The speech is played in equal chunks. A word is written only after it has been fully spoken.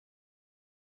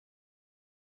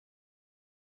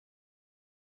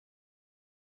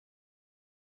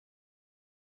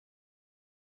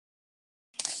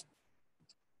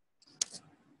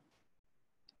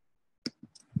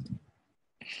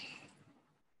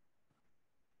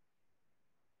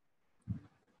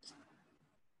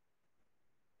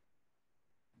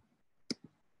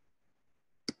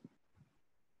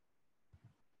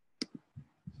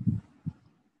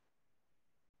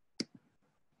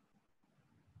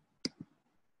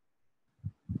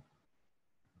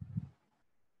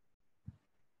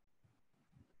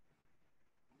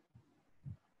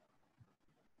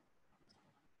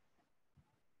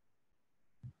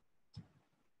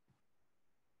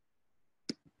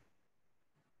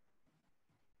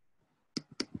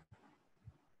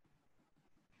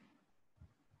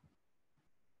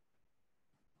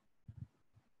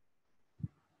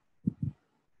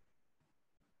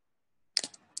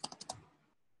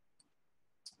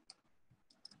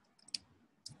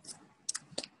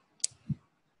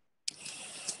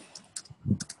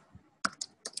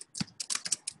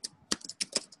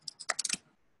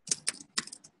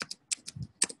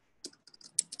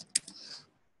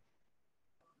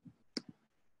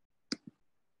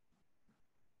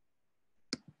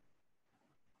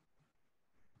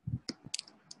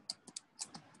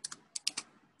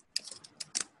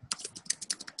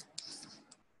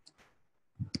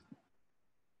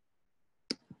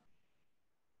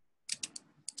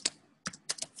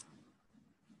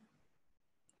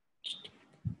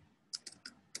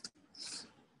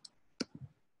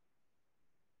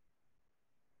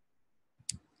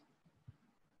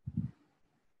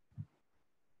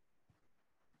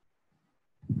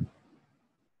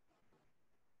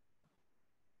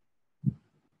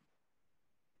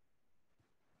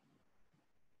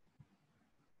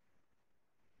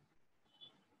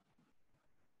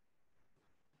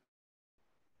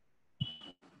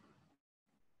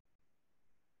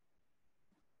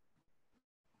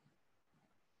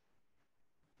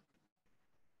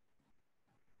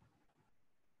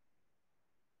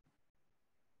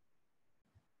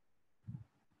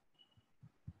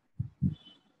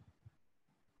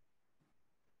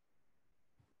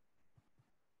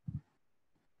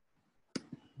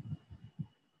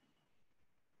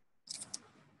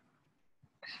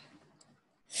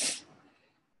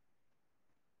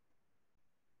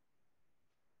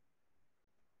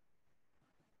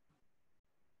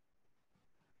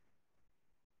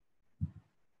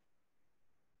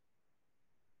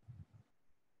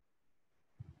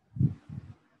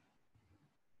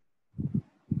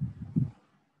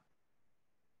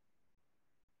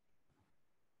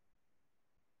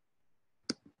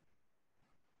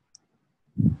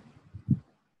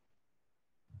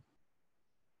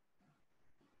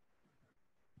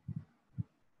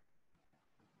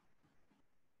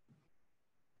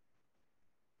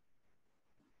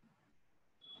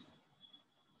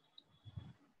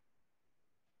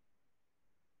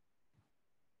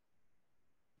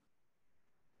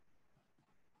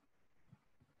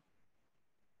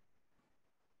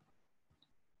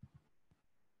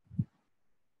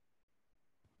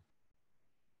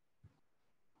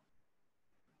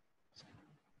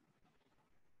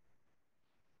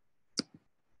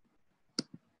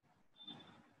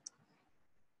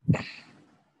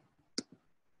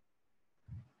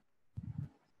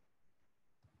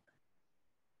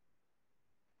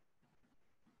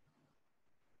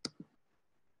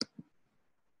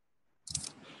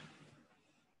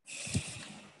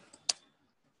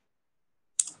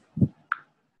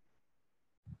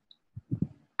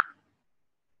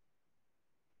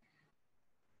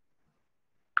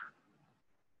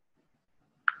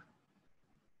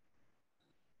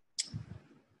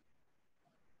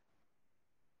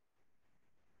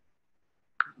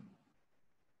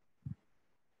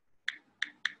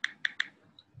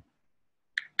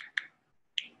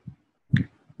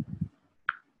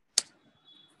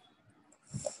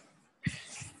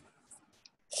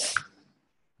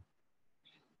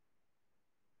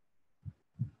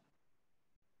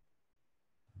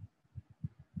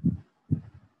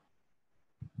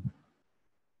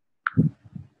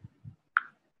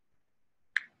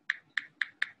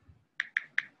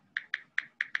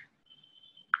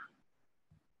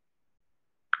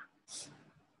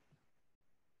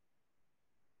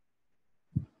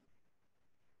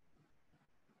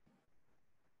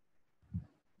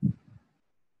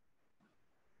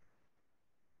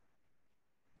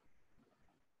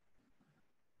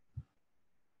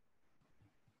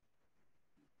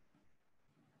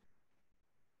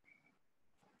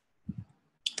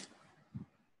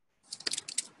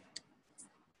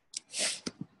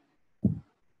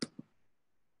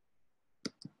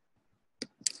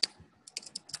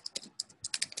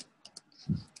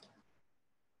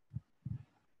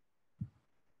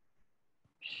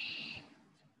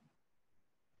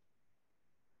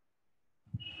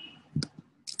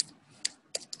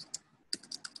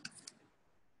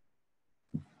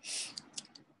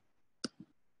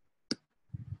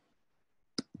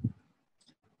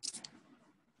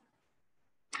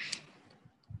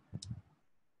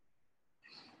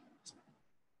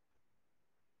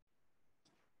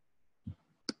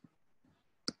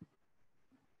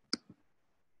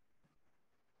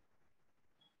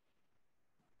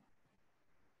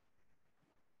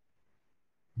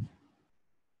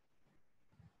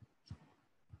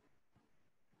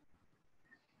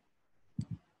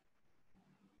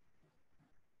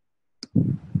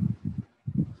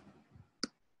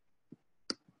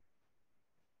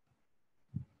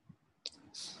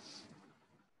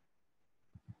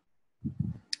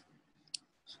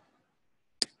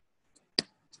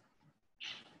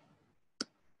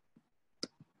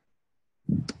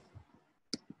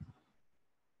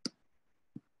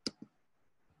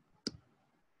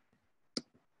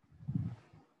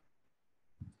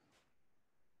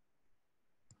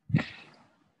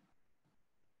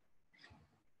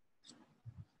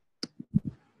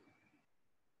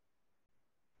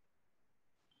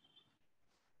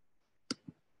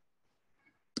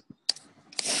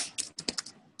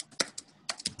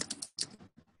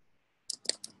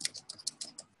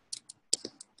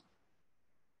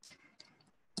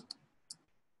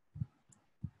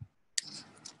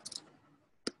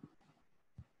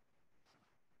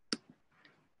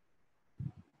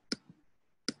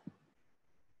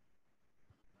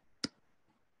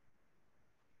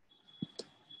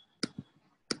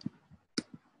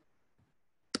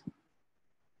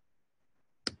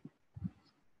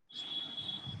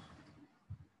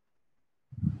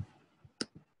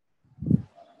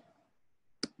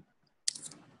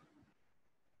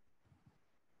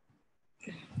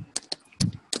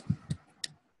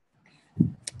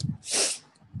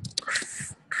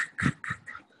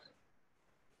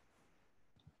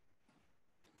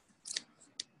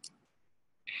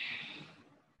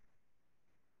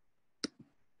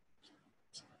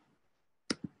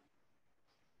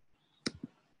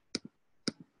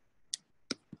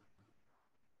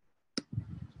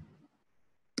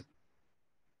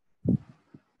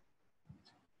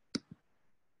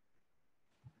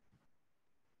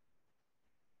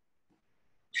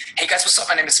guys, what's up?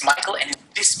 My name is Michael, and in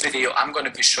this video, I'm going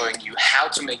to be showing you how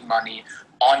to make money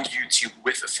on YouTube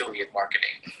with affiliate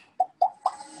marketing.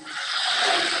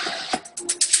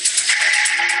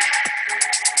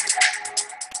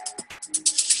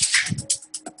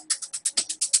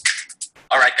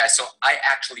 Alright guys, so I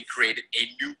actually created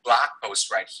a new blog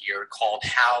post right here called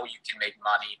How You Can Make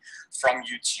Money from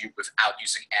YouTube Without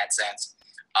Using AdSense.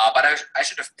 But I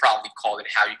should have probably called it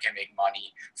How You Can Make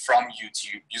Money from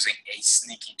YouTube Using a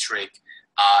Sneaky Trick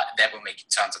that will make you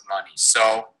tons of money.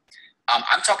 So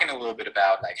I'm talking a little bit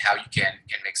about like how you can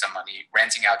make some money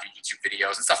renting out your YouTube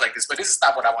videos and stuff like this, but this is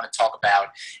not what I want to talk about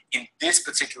in this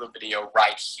particular video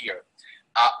right here.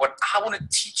 What I want to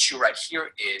teach you right here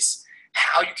is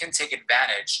how you can take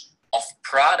advantage of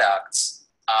products,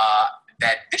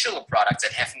 digital products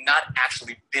that have not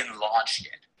actually been launched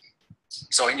yet.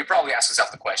 So, and you probably ask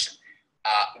yourself the question,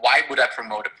 why would I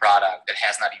promote a product that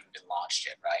has not even been launched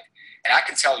yet, right? And I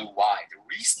can tell you why. The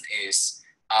reason is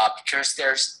because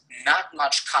there's not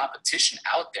much competition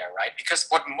out there, right? Because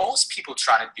what most people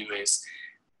try to do is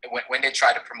when they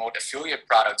try to promote affiliate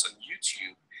products on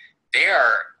YouTube, they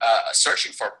are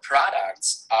searching for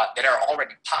products that are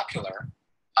already popular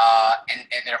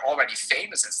and they're already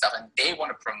famous and stuff, and they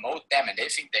want to promote them and they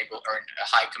think they will earn a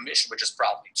high commission, which is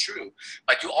probably true.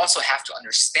 But you also have to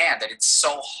understand that it's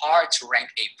so hard to rank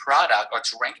a product or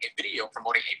to rank a video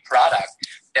promoting a product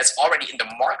that's already in the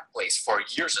marketplace for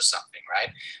years or something, right?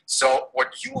 So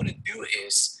what you want to do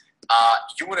is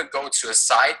you want to go to a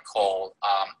site called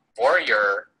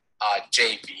Warrior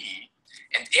JV,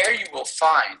 and there you will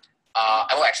find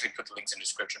I will actually put the links in the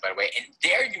description, by the way, and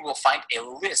there you will find a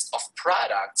list of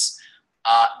products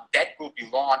that will be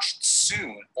launched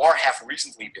soon or have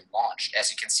recently been launched, as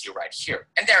you can see right here.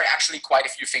 And there are actually quite a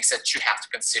few things that you have to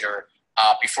consider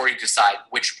before you decide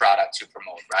which product to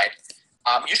promote, right?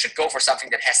 You should go for something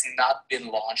that has not been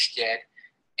launched yet,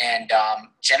 and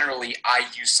generally I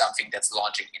use something that's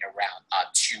launching in around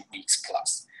 2 weeks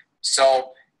plus.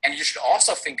 So, and you should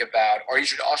also think about, or you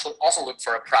should also look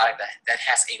for a product that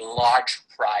has a large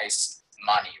prize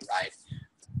money, right?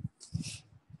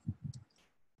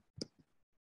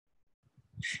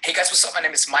 Hey guys, what's up? My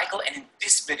name is Michael, and in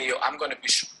this video, I'm going to be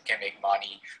showing you can make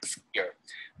money here.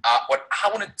 What I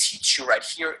want to teach you right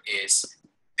here is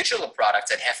digital products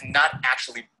that have not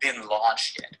actually been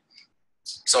launched yet.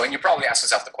 So, and you probably ask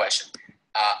yourself the question,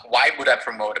 why would I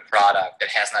promote a product that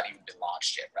has not even been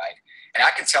launched yet, right? And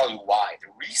I can tell you why. The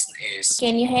reason is...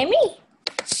 Can you hear me?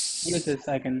 Yes,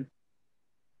 I can.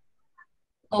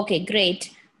 Okay,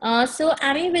 great. So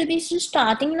Amy will be just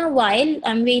starting in a while.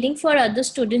 I'm waiting for other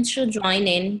students to join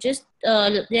in. Just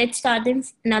let's start in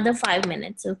another 5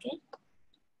 minutes, okay?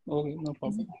 Okay, no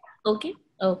problem. Okay?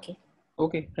 Okay.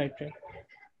 Okay, right.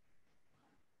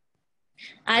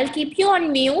 I'll keep you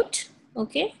on mute,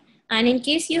 okay? And in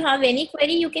case you have any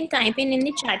query, you can type in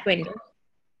the chat window.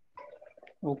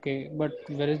 Okay, but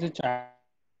where is the chat?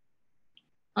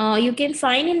 You can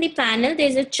find in the panel,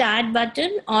 there's a chat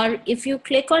button, or if you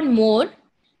click on more,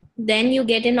 then you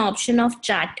get an option of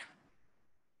chat.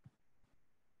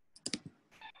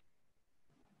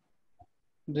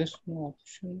 This no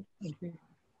option, okay.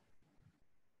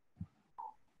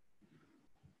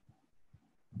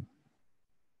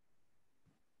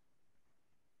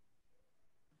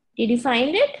 Did you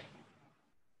find it?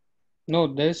 No,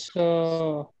 this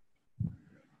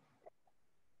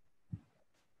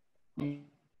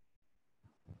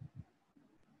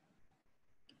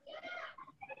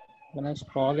when I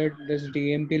scroll it, this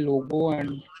DMP logo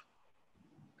and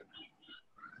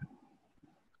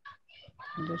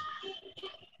this.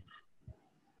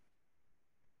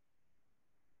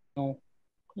 No,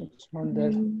 it's not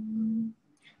there.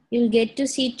 You'll get to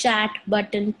see chat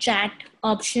button, chat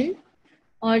option,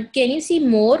 or can you see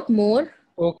more?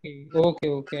 Okay,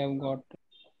 I've got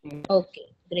it. Okay,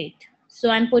 great. So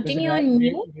I'm putting you on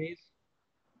mute.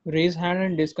 Raise hand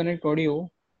and disconnect audio,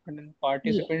 and then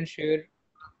participants share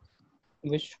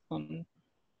which one.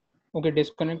 Okay,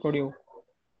 disconnect audio.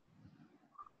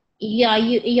 Yeah,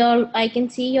 I can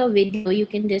see your video. You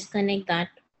can disconnect that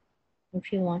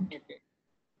if you want.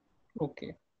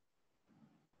 Okay.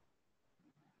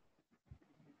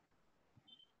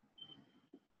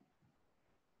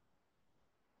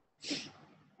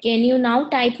 Can you now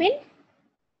type in?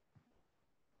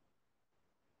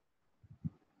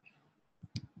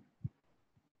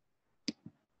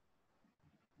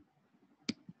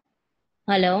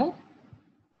 Hello?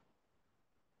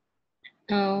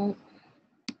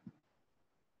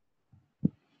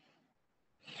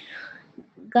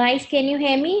 Guys, can you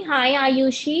hear me? Hi,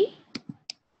 Ayushi.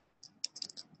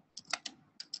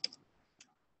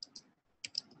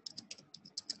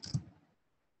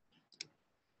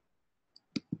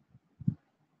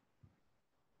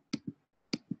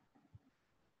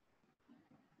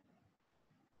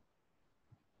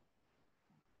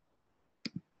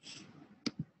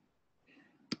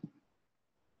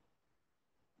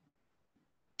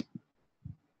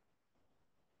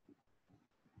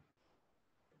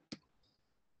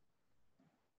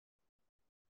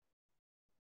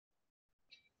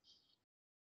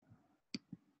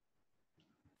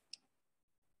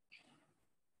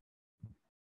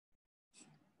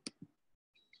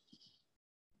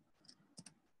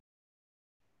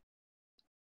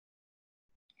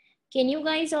 Can you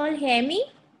guys all hear me?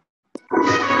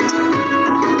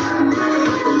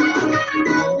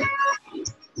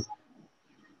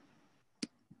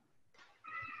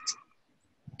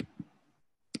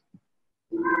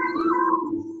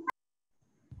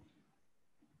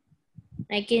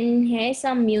 I can hear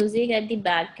some music at the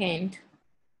back end.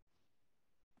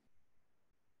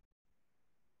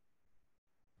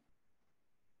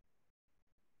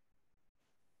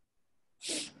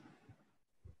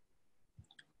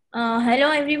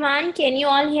 Hello everyone, can you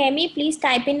all hear me? Please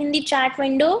type in the chat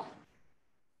window.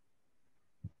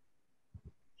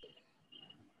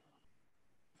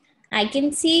 I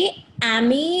can see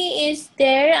Amy is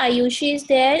there, Ayushi is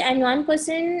there, and one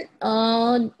person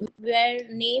where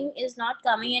name is not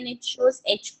coming and it shows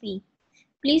HP.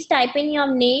 Please type in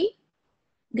your name.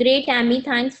 Great, Amy,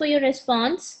 thanks for your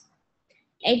response.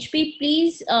 HP,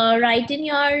 please write in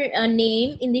your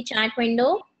name in the chat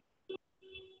window.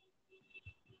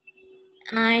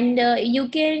 And you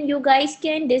guys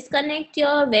can disconnect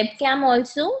your webcam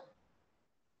also.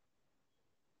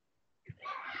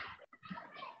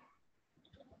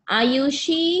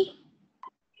 Ayushi,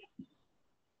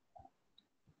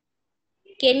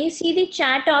 can you see the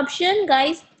chat option,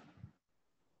 guys?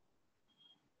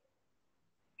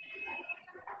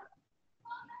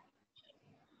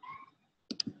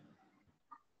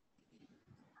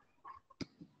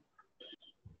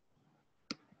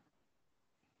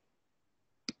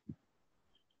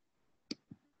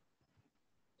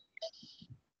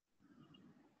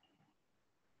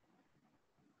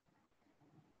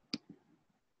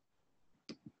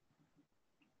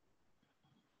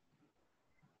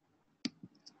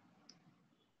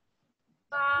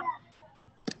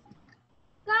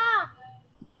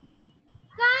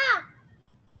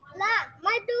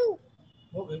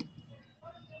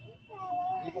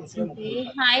 Okay.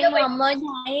 Hi, Mohammed.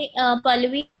 Hi,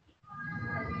 Pallavi.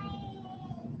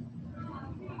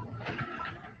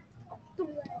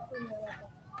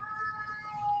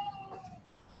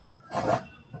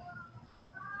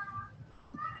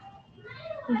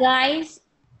 Guys,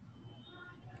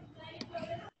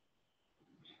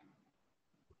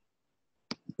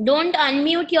 don't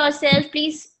unmute yourself,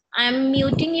 please. I'm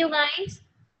muting you guys.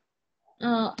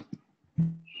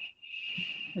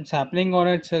 It's happening on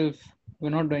itself. We're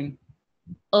not doing.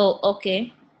 Oh,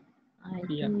 okay. I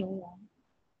Yeah. don't know.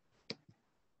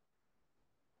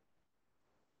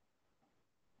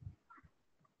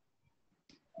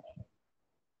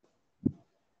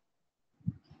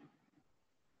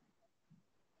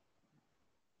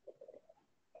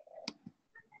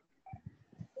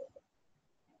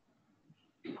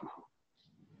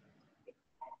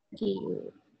 Okay.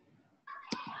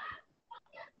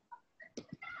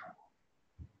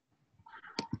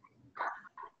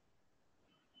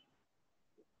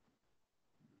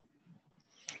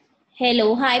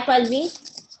 Hello. Hi, Palvi.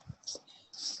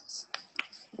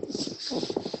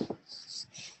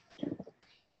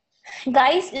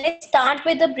 Guys, let's start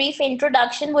with a brief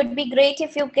introduction. Would be great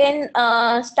if you can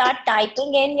start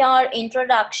typing in your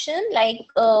introduction, like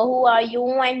who are you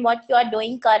and what you are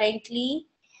doing currently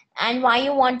and why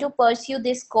you want to pursue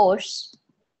this course.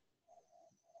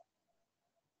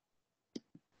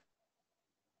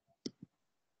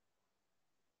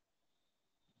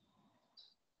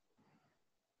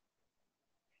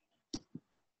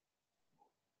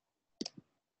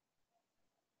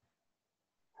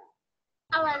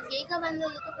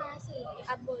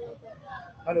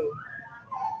 Hello.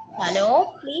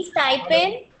 Hello, please type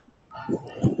in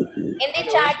the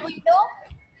chat window.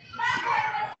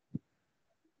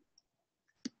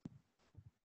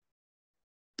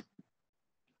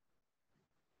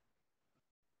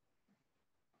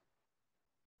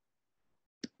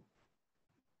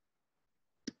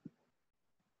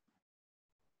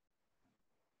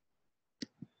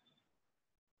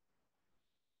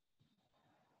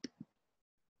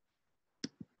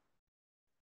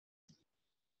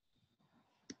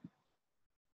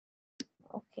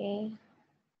 Okay.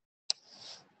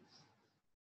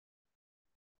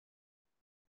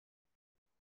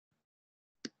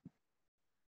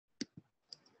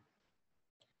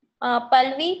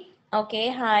 Palvi, okay,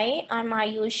 hi, I'm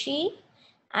Ayushi.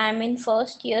 I'm in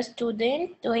first year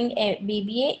student doing a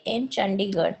BBA in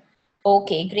Chandigarh.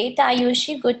 Okay, great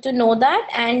Ayushi, good to know that.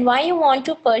 And why you want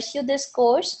to pursue this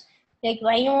course? Like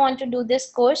why you want to do this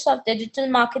course of digital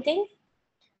marketing?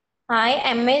 Hi,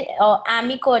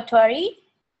 Ami Kotwari.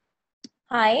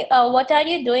 Hi, what are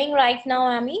you doing right now,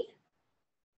 Ami?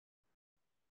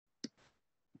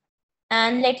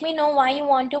 And let me know why you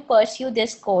want to pursue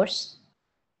this course.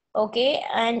 Okay,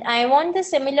 and I want the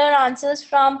similar answers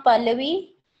from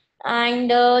Pallavi. And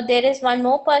there is one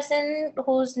more person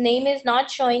whose name is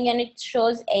not showing and it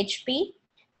shows HP.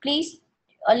 Please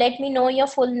let me know your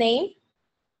full name.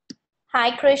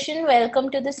 Hi Krishan, welcome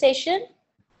to the session.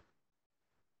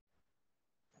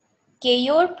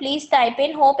 Keyur, please type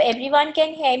in. Hope everyone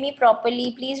can hear me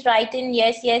properly. Please write in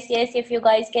yes, yes, yes if you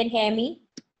guys can hear me.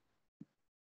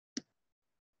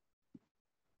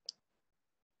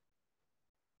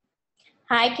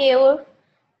 Hi Keyur.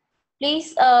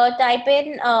 Please type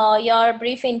in your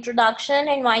brief introduction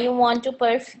and why you want to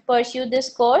pursue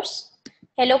this course.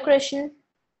 Hello Krishan.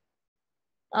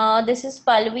 This is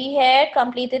Palvi here.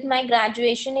 Completed my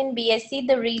graduation in BSc.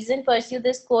 The reason pursue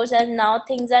this course as now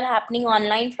things are happening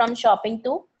online from shopping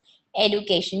to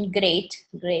education. Great,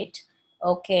 great.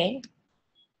 Okay.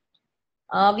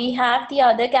 We have the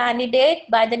other candidate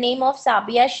by the name of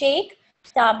Sabia Sheikh.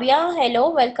 Sabia,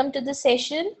 hello, welcome to the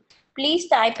session. Please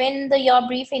type in your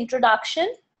brief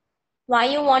introduction. Why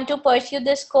you want to pursue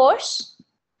this course?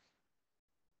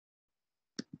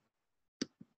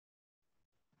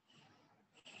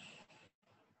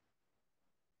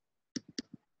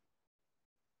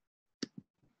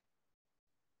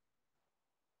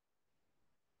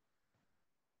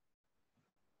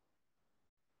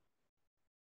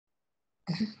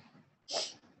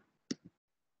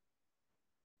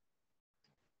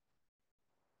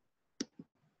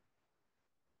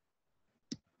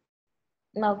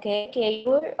 Okay,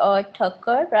 Keyur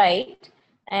Thakkar, right?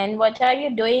 And what are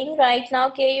you doing right now,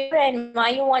 Keyur? And why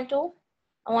you want to?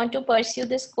 I want to pursue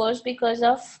this course because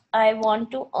of I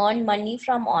want to earn money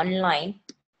from online.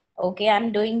 Okay,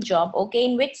 I'm doing job. Okay,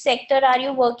 in which sector are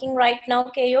you working right now,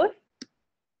 Keyur?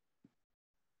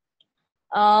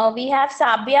 We have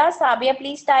Sabia. Sabia,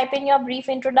 please type in your brief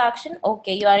introduction.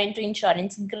 Okay, you are into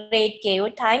insurance. Great,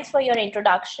 Keyur. Thanks for your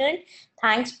introduction.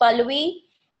 Thanks, Pallavi.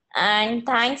 And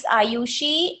thanks,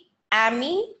 Ayushi,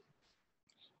 Amy.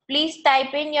 Please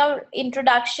type in your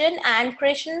introduction, and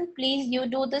Krishan, please you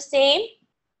do the same.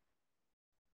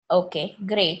 Okay,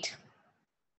 great.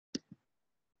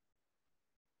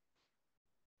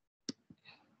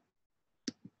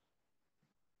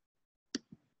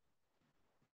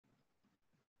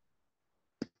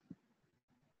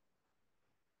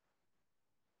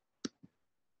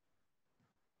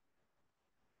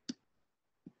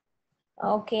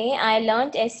 Okay, I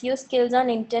learned SEO skills on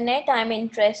internet. I'm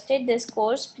interested this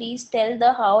course. Please tell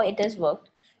the how it is worked.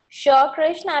 Sure,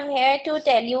 Krishna, I'm here to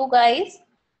tell you guys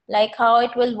like how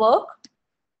it will work.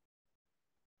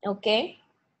 Okay.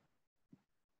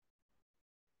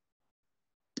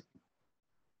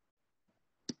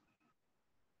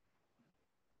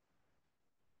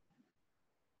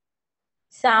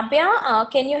 Sabia,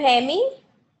 can you hear me?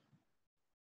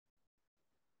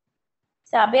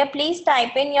 Sabia, please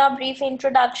type in your brief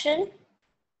introduction.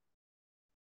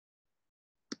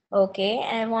 Okay,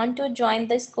 I want to join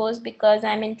this course because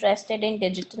I'm interested in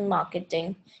digital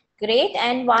marketing. Great.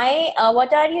 And why?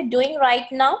 What are you doing right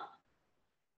now?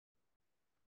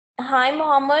 Hi,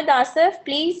 Mohammed Asif.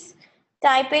 Please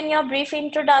type in your brief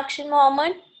introduction,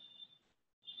 Mohammed.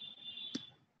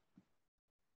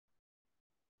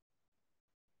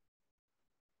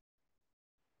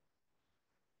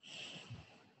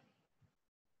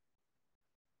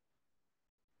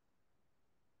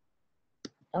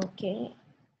 Okay.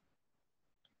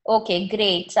 Okay,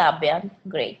 great, Sabya.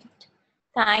 Great.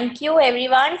 Thank you,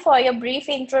 everyone, for your brief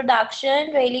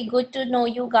introduction. Really good to know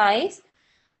you guys.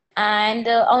 And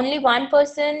only one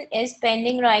person is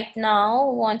pending right now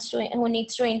who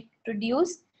needs to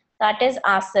introduce. That is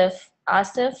Asif.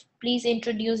 Asif, please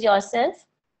introduce yourself.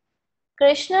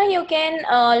 Krishna, you can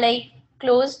like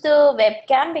close the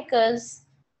webcam because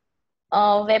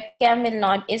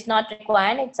webcam is not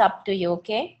required. It's up to you.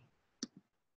 Okay.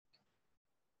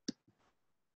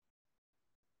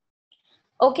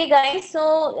 Okay, guys.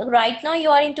 So right now you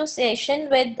are into session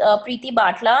with Preeti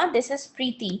Batla. This is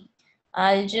Preeti.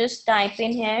 I'll just type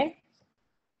in here.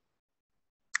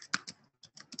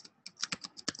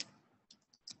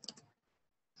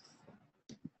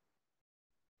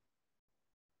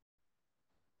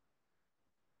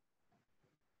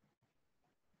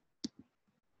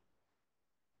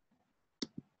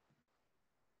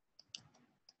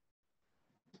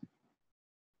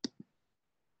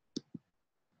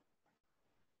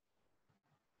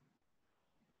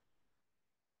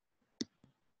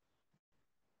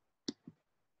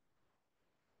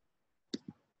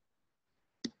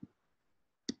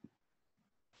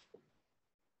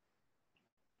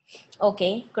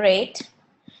 Okay, great.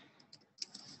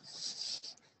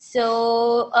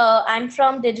 So I'm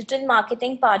from Digital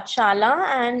Marketing Pathshala,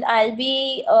 and I'll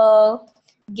be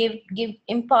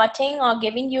imparting or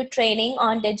giving you training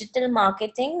on digital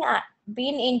marketing. I've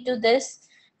been into this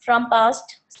from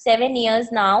past 7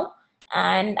 years now,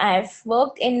 and I've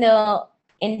worked in the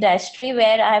industry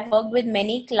where I've worked with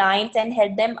many clients and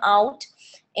helped them out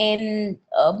in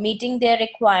meeting their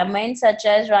requirements, such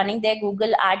as running their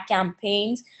Google ad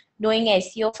campaigns, doing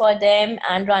SEO for them,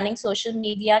 and running social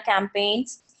media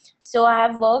campaigns. So I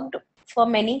have worked for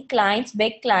many clients,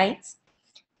 big clients,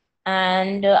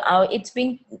 and it's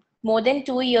been more than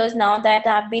 2 years now that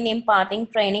I've been imparting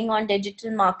training on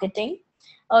digital marketing.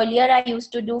 Earlier I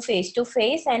used to do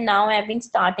face-to-face, and now I've been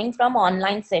starting from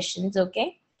online sessions.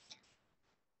 Okay,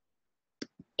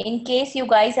 in case you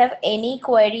guys have any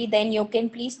query, then you can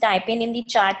please type in the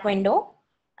chat window.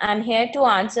 I'm here to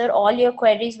answer all your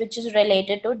queries which is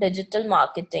related to digital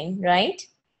marketing, right?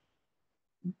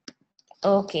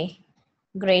 Okay,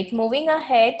 great. Moving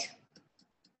ahead,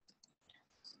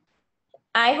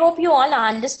 I hope you all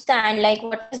understand like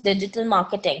what is digital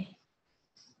marketing.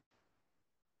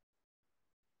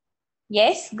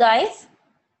 Yes, guys?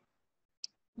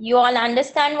 You all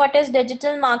understand what is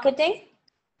digital marketing?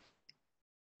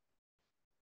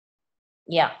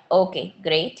 Yeah, okay,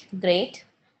 great, great.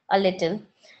 A little.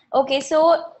 Okay,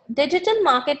 so digital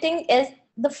marketing is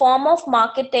the form of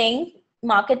marketing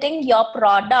your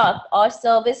product or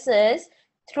services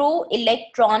through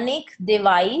electronic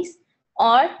device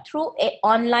or through a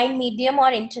online medium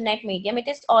or internet medium. It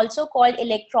is also called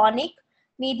electronic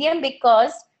medium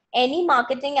because any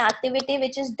marketing activity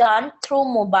which is done through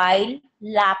mobile,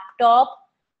 laptop,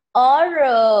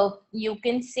 or you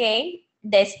can say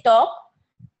desktop,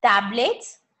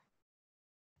 tablets,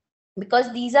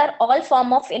 because these are all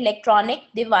form of electronic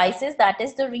devices. That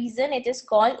is the reason it is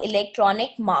called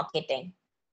electronic marketing.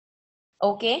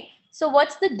 Okay, so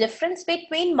what's the difference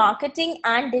between marketing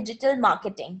and digital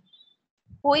marketing?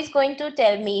 Who is going to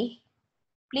tell me?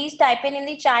 Please type in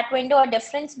the chat window a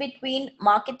difference between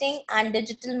marketing and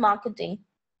digital marketing.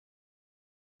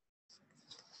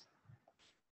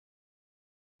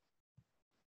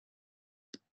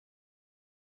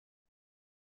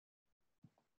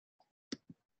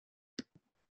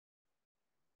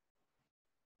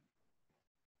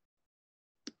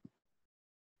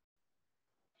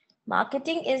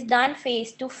 Marketing is done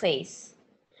face to face.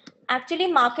 Actually,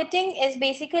 marketing is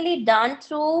basically done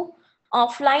through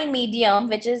offline medium,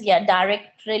 which is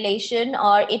direct relation,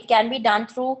 or it can be done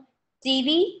through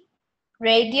TV,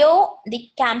 radio, the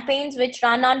campaigns which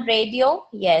run on radio,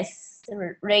 yes,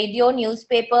 radio,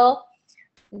 newspaper.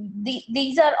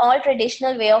 These are all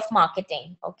traditional way of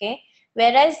marketing, okay?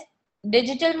 Whereas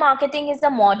digital marketing is the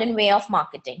modern way of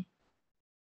marketing.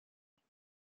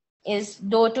 Is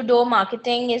door-to-door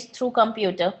marketing is through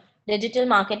computer. Digital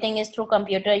marketing is through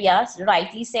computer. Yes,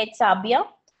 rightly said, Sabia.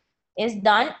 Is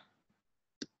done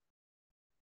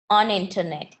on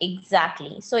internet.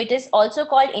 Exactly. So it is also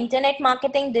called internet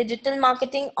marketing, digital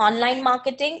marketing, online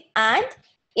marketing, and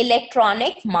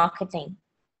electronic marketing.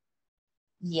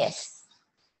 Yes.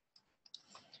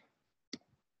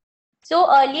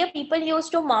 So earlier people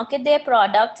used to market their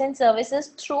products and services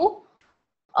through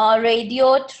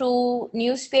radio, through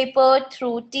newspaper,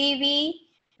 through TV,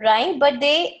 right? But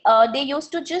they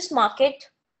used to just market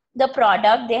the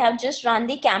product. They have just run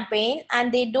the campaign and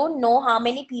they don't know how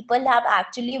many people have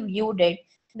actually viewed it,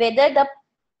 whether the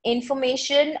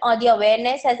information or the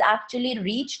awareness has actually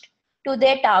reached to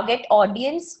their target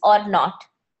audience or not,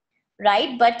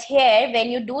 right? But here, when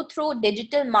you do through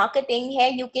digital marketing,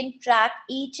 here you can track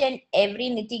each and every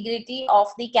nitty-gritty of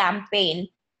the campaign,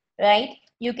 right?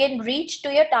 You can reach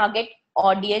to your target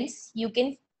audience. You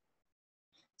can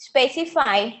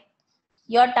specify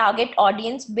your target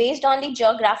audience based on the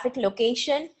geographic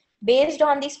location, based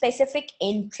on the specific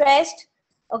interest,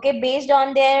 okay, based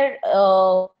on their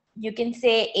you can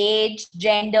say age,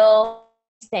 gender,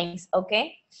 things,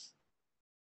 okay?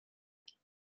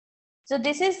 So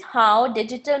this is how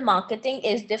digital marketing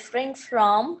is different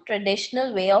from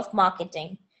traditional way of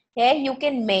marketing. Here you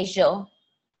can measure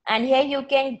and here you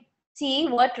can see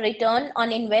what return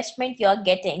on investment you're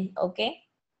getting, okay?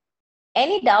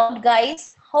 Any doubt,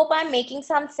 guys? Hope I'm making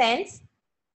some sense.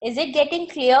 Is it getting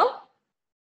clear?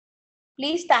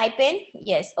 Please type in.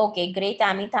 Yes. Okay, great,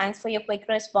 Amy. Thanks for your quick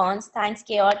response. Thanks,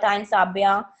 Keor. Thanks,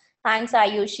 Abhya. Thanks,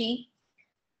 Ayushi.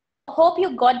 Hope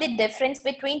you got the difference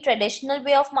between traditional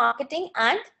way of marketing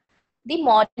and the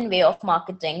modern way of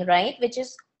marketing, right? Which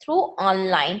is through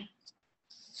online.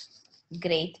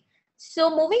 Great. So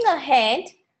moving ahead,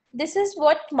 this is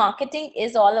what marketing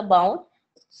is all about.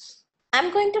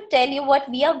 I'm going to tell you what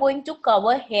we are going to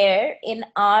cover here in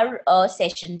our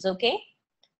sessions, okay?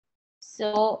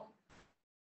 So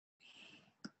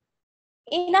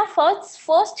in our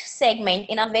first segment,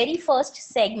 in our very first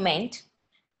segment,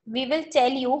 we will tell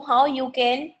you how you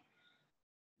can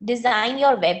design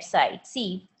your website.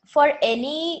 See, for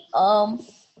any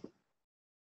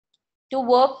to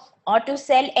work or to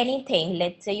sell anything,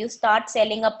 let's say you start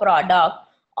selling a product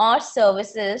or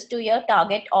services to your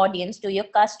target audience, to your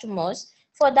customers.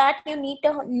 For that, you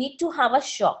need to have a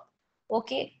shop,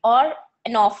 okay, or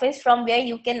an office from where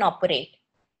you can operate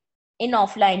in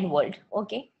offline world,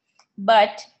 okay.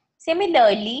 But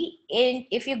similarly,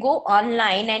 if you go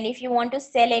online and if you want to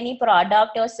sell any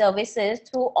product or services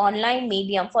through online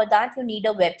medium, for that you need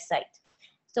a website.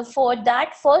 So for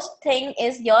that, first thing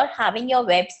is you're having your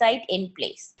website in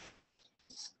place.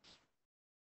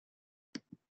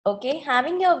 Okay,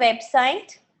 having your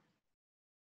website,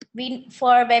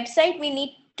 for a website we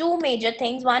need two major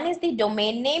things. One is the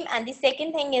domain name and the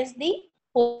second thing is the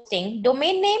hosting.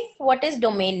 Domain name, what is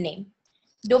domain name?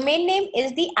 Domain name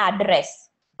is the address.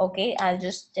 Okay, I'll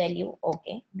just tell you.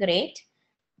 Okay, great.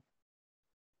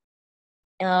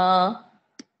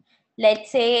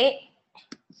 Let's say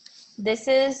this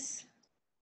is,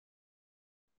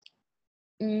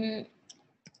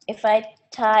 if I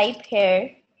type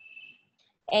here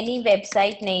any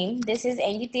website name, this is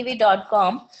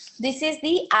ndtv.com. This is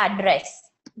the address.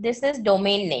 This is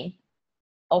domain name.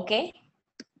 Okay,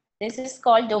 this is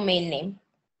called domain name.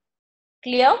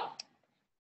 Clear?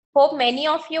 Hope many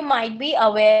of you might be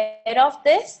aware of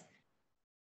this.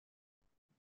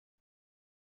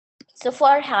 So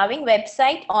for having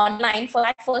website online, for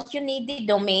that first you need the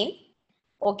domain,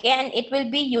 okay, and it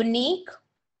will be unique.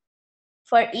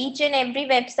 For each and every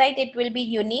website, it will be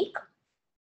unique.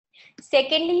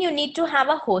 Secondly, you need to have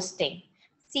a hosting.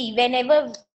 See,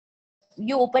 whenever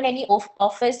you open any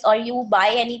office or you buy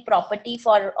any property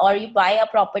or you buy a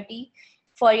property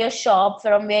for your shop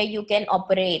from where you can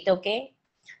operate, okay,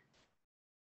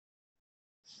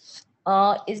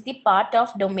 is the part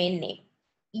of domain name.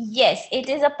 Yes, it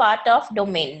is a part of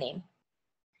domain name.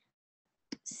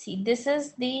 See, this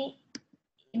is the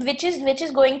which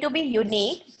is going to be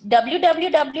unique.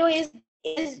 www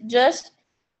is just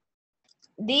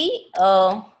the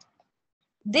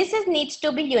this is needs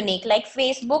to be unique, like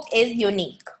Facebook is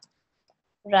unique,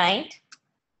 right?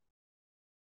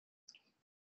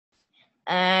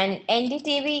 And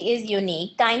NDTV is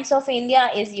unique, Times of India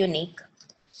is unique.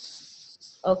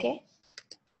 Okay,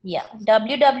 yeah,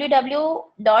 www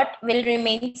dot will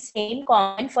remain same,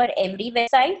 common for every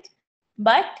website,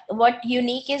 but what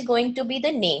unique is going to be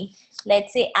the name.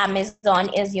 Let's say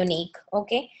Amazon is unique,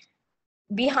 okay.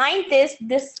 Behind this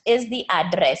is the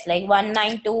address, like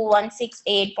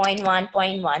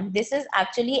 192.168.1.1. This is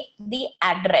actually the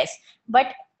address,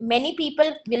 but many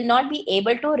people will not be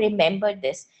able to remember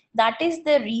this. That is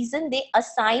the reason they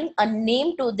assign a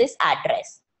name to this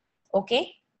address.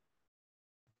 Okay,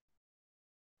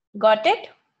 got it?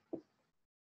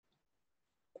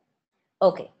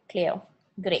 Okay, clear,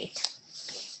 great.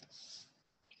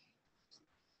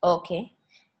 Okay,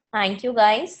 thank you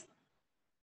guys.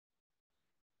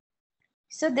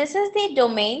 So this is the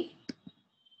domain.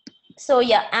 So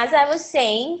yeah, as I was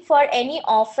saying, for any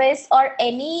office or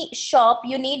any shop,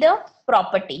 you need a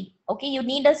property. Okay, you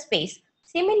need a space.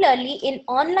 Similarly, in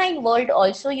online world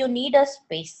also, you need a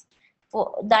space.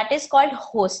 That is called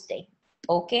hosting.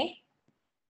 Okay.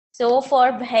 So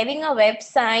for having a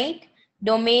website,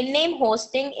 domain name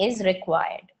hosting is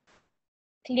required.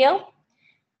 Clear?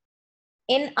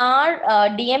 In our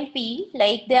DMP,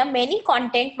 like there are many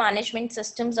content management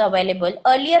systems available.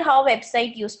 Earlier, how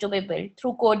website used to be built?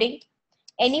 Through coding.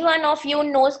 Any one of you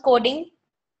knows coding?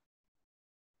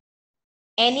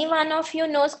 Any one of you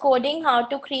knows coding, how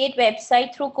to create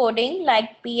website through coding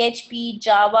like PHP,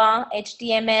 Java,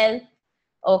 HTML?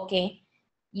 Okay.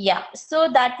 Yeah, so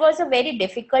that was a very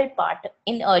difficult part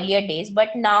in earlier days,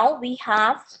 but now we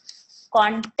have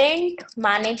content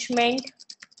management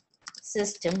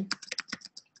system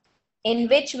in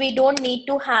which we don't need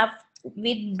to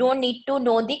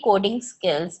know the coding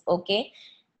skills. Okay,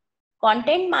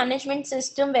 content management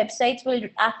system websites will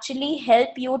actually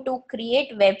help you to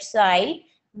create website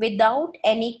without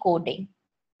any coding.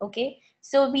 Okay,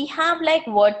 so we have like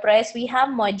WordPress, we have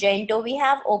Magento, we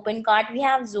have OpenCart, we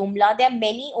have Joomla. There are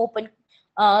many open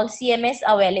CMS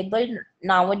available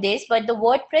nowadays, but the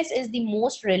WordPress is the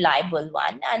most reliable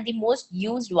one and the most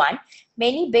used one.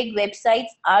 Many big websites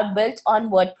are built on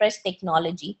WordPress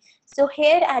technology. So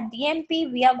here at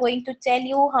DMP, we are going to tell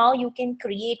you how you can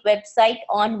create website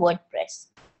on WordPress.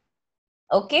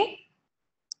 Okay.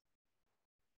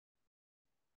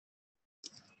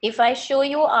 If I show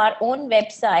you our own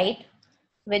website,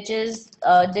 which is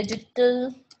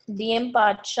Digital DM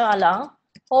Pathshala,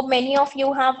 Hope many of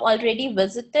you have already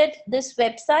visited this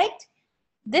website.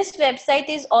 This website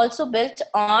is also built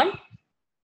on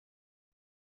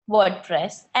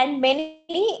WordPress, and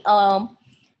many, I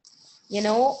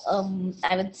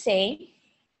would say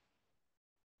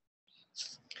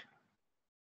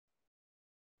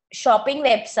shopping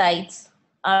websites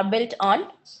are built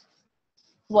on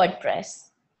WordPress.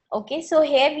 Okay, so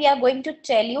here we are going to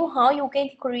tell you how you can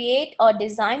create or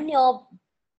design your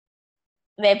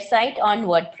website on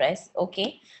WordPress.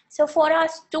 Okay, so for our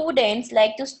students,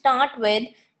 like to start with,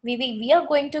 we are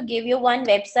going to give you one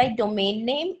website domain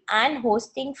name and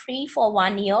hosting free for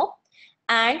 1 year.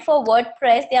 And for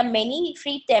WordPress, there are many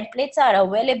free templates are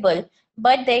available,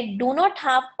 but they do not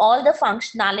have all the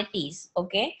functionalities.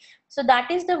 Okay, so that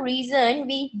is the reason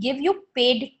we give you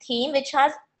paid theme, which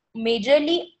has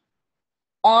majorly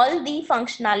all the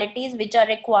functionalities which are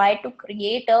required to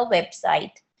create a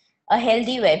website, a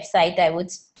healthy website, I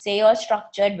would say, or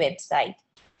structured website.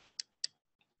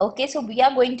 Okay, so we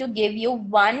are going to give you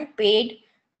one paid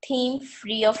theme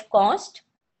free of cost,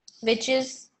 which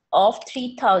is of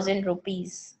 3,000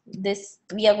 rupees. This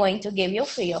we are going to give you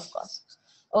free of cost.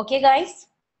 Okay, guys?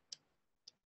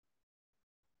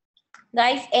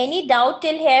 Guys, any doubt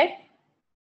till here?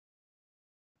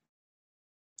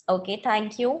 Okay,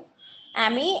 thank you.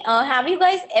 Amy, have you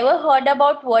guys ever heard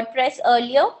about WordPress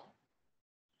earlier?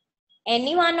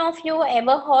 Any one of you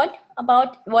ever heard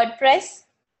about WordPress?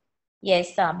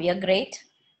 Yes, Sabia, great.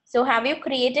 So have you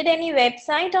created any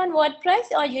website on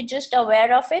WordPress, or you just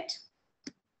aware of it?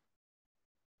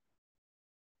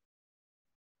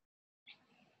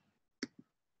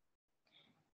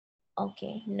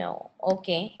 Okay, no.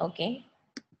 Okay.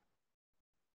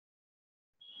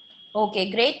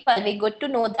 Okay, great, Palvi. Good to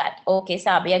know that. Okay,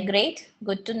 Sabia, great.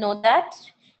 Good to know that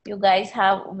you guys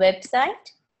have a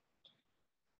website.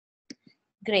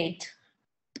 Great.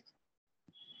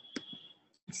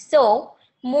 So,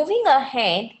 moving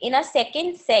ahead, in a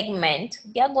second segment,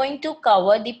 we are going to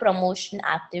cover the promotion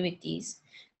activities.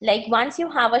 Like once you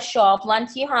have a shop,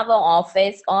 once you have an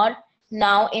office, or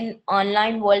now in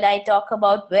online world, I talk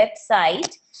about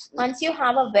website. Once you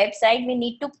have a website, we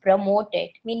need to promote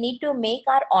it. We need to make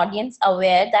our audience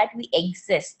aware that we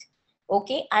exist.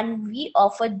 Okay, and we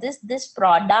offer this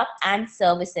product and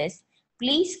services.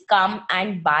 Please come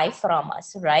and buy from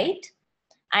us, right?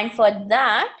 And for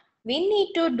that, we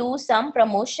need to do some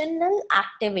promotional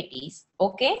activities.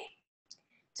 Okay,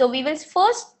 so we will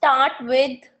first start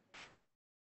with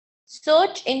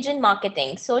search engine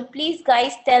marketing. So please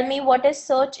guys tell me, what is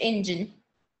search engine?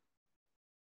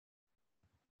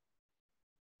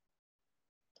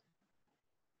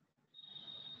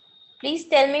 Please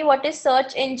tell me, what is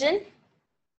search engine?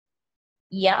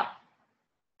 Yeah,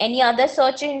 any other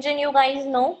search engine you guys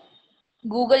know?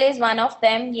 Google is one of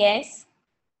them. Yes,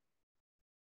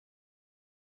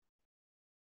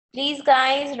 please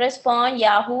guys respond.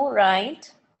 Yahoo,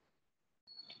 right?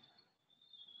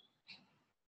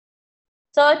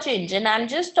 Search engine, I'm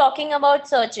just talking about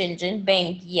search engine.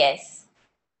 Bing, yes.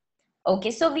 Okay,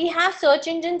 so we have search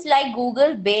engines like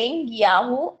Google, Bing,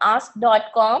 Yahoo,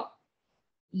 Ask.com.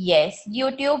 Yes,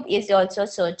 YouTube is also a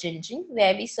search engine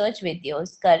where we search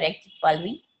videos. Correct,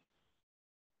 Palvi.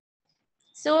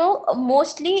 So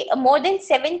mostly more than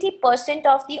 70%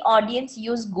 of the audience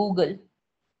use Google.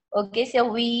 Okay, so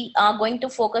we are going to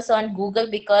focus on Google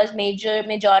because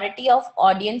majority of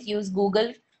audience use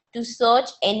Google to search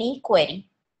any query.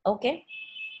 Okay.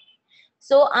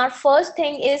 So our first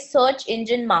thing is search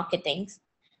engine marketing.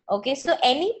 Okay, so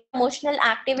any promotional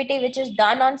activity which is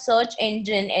done on search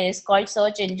engine is called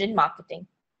search engine marketing.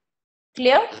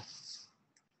 Clear?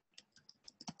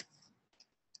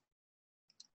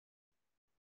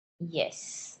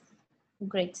 Yes.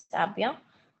 Great, Sabia.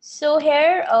 So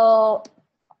here,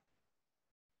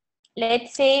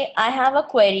 let's say I have a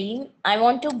query. I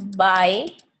want to buy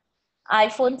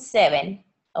iPhone 7.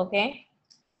 Okay.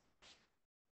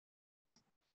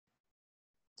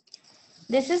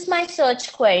 This is my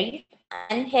search query,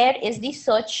 and here is the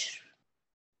search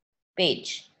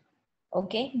page.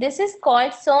 Okay, this is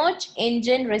called search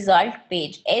engine result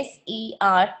page,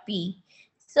 SERP.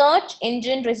 Search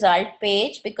engine result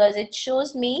page, because it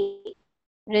shows me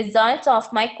results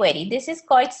of my query. This is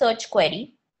called search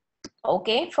query.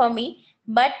 Okay, for me,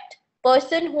 but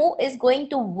person who is going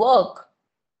to work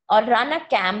or run a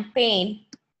campaign,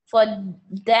 for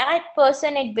that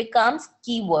person it becomes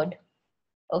keyword.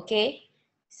 Okay,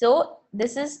 so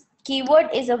this is keyword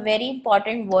is a very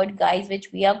important word, guys,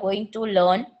 which we are going to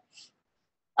learn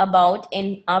about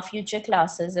in our future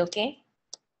classes. Okay,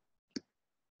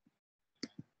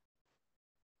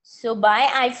 so buy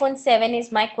iPhone 7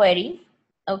 is my query.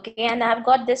 Okay, and I've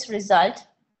got this result.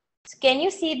 So can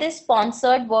you see this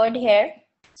sponsored word here?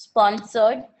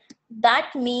 Sponsored.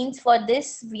 That means for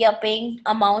this we are paying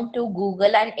amount to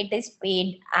Google and it is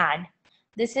paid ad.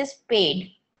 This is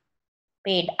paid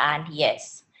ad,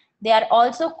 yes. They are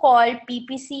also called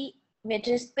PPC, which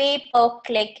is pay per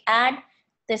click ad.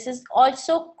 This is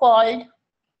also called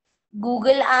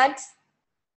Google ads.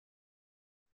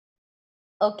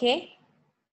 Okay.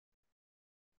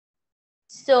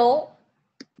 So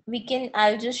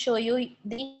I'll just show you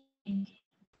the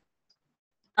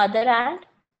other ad.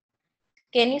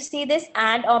 Can you see this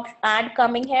ad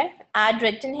coming here? Ad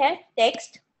written here,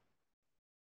 text.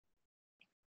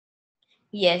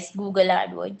 Yes, Google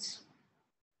AdWords.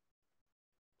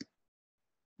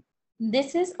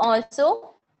 This is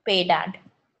also paid ad,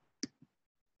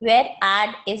 where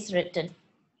ad is written,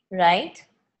 right?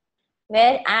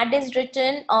 Where ad is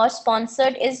written or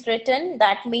sponsored is written,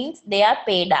 that means they are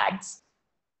paid ads.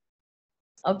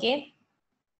 Okay.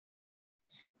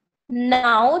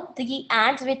 Now the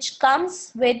ads which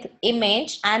comes with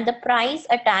image and the price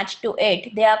attached to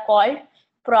it, they are called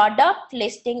product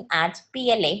listing ads,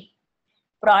 PLA.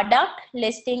 Product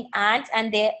listing ads,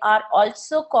 and they are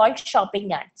also called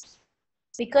shopping ads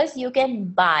because you can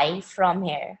buy from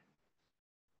here.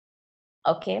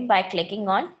 Okay, by clicking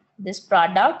on this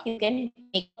product, you can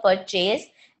make a purchase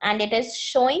and it is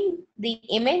showing the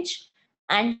image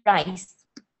and price.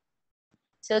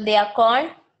 So they are called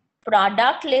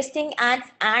product listing ads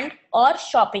and or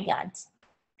shopping ads.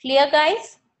 Clear,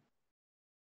 guys?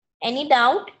 Any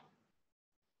doubt?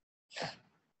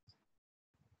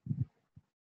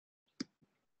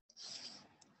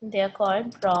 They are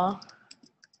called product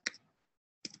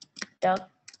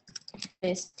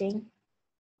listing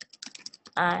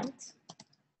ads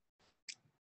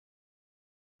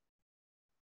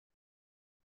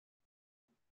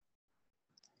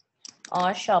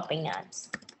or shopping ads.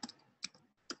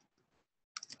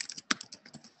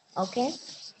 Okay.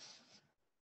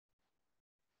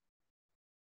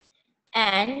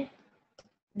 And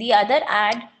the other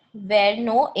ad where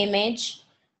no image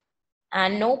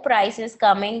and no price is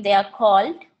coming, they are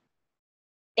called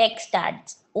text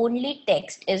ads. Only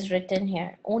text is written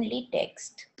here, only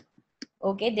text.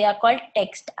 Okay, they are called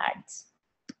text ads.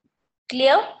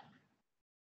 Clear?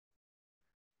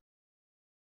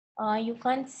 You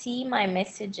can't see my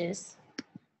messages. I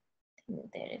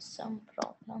think there is some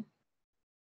problem.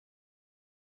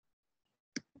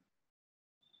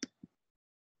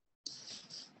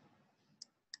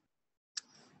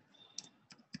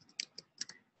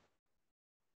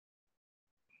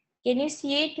 Can you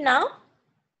see it now?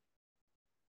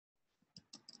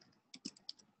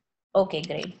 Okay,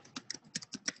 great.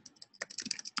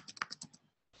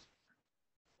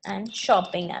 And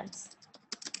shopping ads.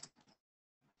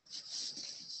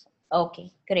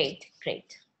 Okay, great,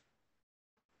 great.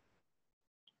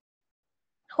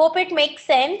 Hope it makes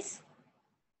sense.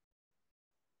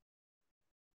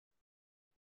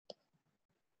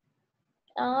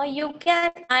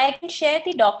 I can share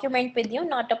the document with you,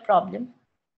 not a problem.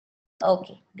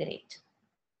 Okay, great.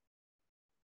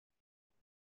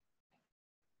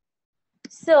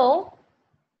 So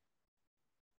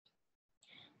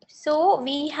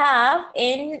we have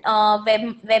in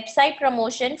website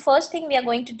promotion, first thing we are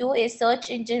going to do is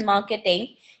search engine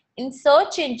marketing. In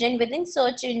search engine, within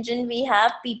search engine, we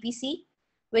have PPC,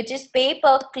 which is pay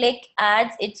per click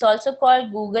ads. It's also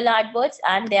called Google AdWords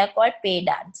and they are called paid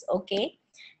ads. Okay.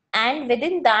 And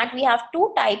within that, we have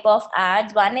two type of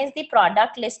ads. One is the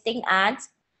product listing ads,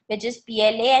 which is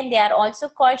PLA, and they are also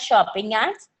called shopping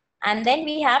ads. And then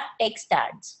we have text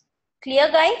ads. Clear,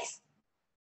 guys?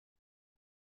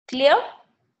 Clear?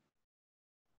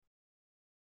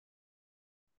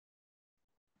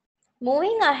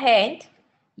 Moving ahead,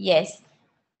 yes.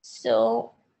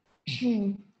 So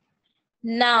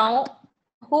now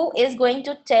who is going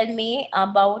to tell me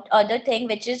about other thing,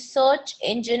 which is search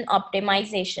engine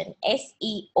optimization,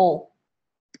 SEO?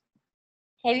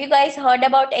 Have you guys heard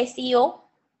about SEO?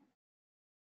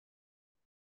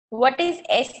 What is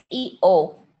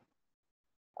SEO?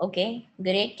 Okay,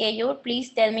 great. Kayur,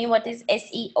 please tell me what is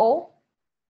SEO?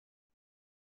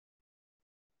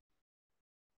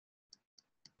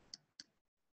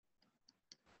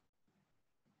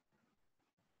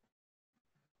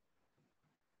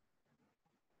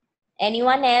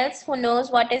 Anyone else who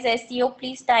knows what is SEO,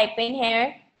 please type in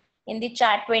here in the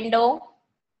chat window.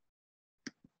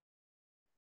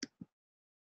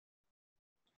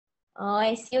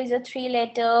 SEO is a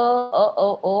 3-letter.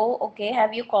 Okay.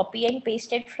 Have you copy and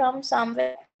pasted from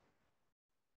somewhere?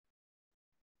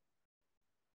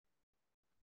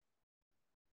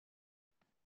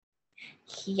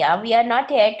 Yeah, we are not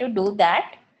here to do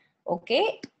that.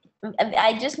 Okay.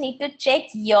 I just need to check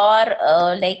your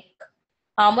like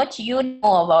how much you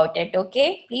know about it.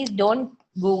 Okay, please don't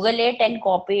Google it and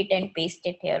copy it and paste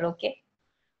it here. Okay.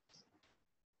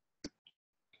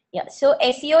 Yeah, so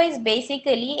SEO is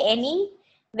basically any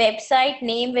website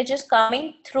name which is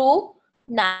coming through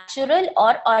natural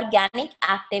or organic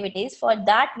activities. For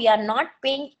that, we are not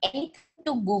paying anything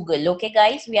to Google. Okay,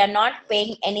 guys, we are not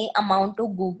paying any amount to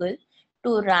Google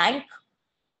to rank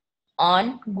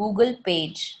on Google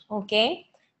page. Okay,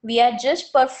 we are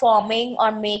just performing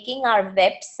or making our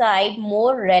website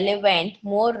more relevant,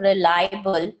 more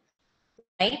reliable,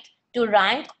 right, to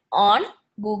rank on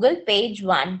Google page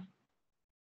 1.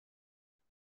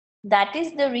 That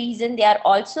is the reason they are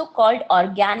also called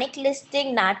organic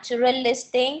listing, natural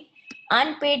listing,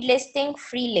 unpaid listing,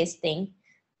 free listing.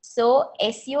 So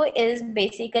SEO is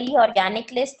basically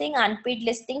organic listing, unpaid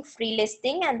listing, free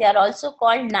listing, and they are also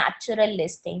called natural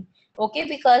listing. Okay,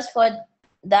 because for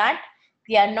that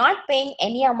we are not paying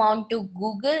any amount to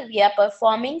Google. We are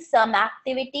performing some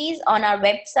activities on our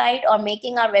website or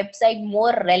making our website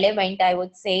more relevant, I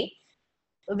would say,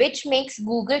 which makes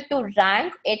Google to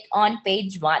rank it on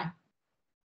page 1.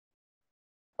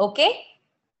 Okay,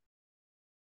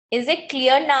 is it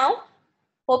clear now?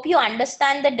 Hope you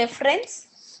understand the difference.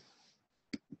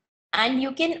 And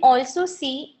you can also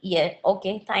see, yeah,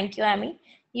 okay, thank you, Amy.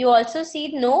 You also see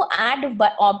no add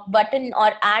button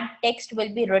or add text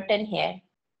will be written here.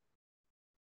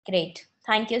 Great,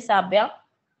 thank you, Sabya.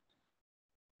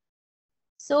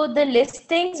 So the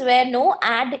listings where no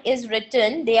ad is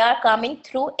written, they are coming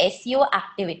through SEO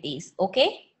activities,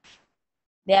 okay?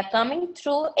 They are coming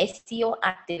through SEO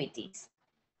activities.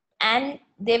 And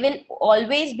they will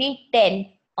always be 10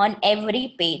 on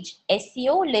every page.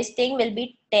 SEO listing will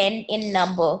be 10 in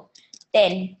number.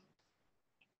 10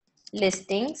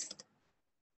 listings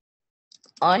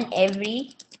on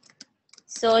every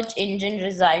search engine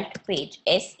result page.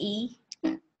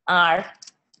 SERP.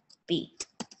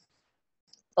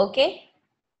 Okay.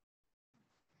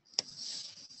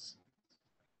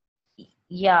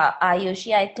 Yeah,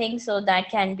 Ayushi, I think so. That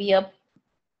can be a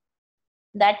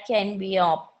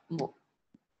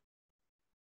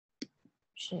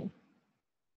option.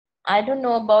 I don't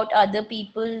know about other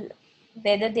people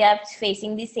whether they are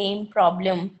facing the same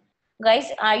problem.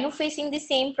 Guys, are you facing the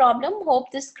same problem?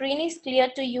 Hope the screen is clear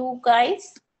to you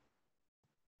guys.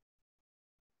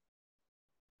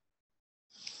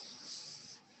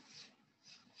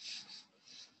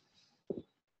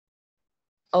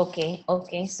 Okay,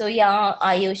 okay. So yeah,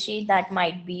 Ayushi, that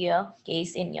might be a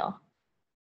case in your.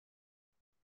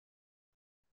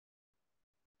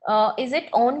 Is it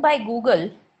owned by Google?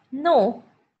 No.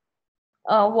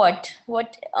 What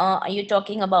are you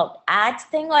talking about? Ads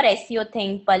thing or SEO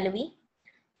thing, Pallavi?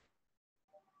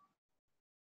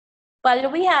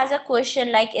 Pallavi has a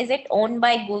question like, is it owned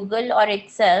by Google or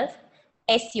itself?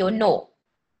 SEO, no.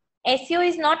 SEO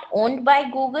is not owned by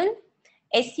Google.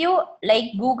 SEO,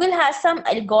 like Google has some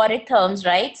algorithms,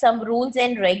 right? Some rules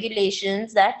and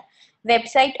regulations that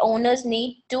website owners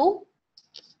need to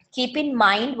keep in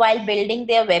mind while building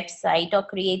their website or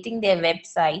creating their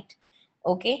website.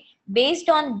 Okay, based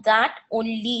on that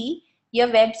only your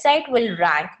website will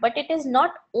rank, but it is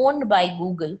not owned by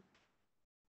Google.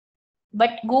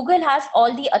 But Google has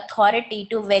all the authority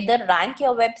to whether rank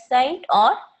your website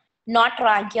or not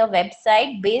rank your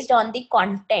website based on the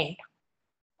content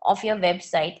of your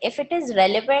website. If it is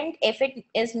relevant, if it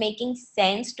is making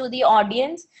sense to the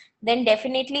audience, then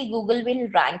definitely Google will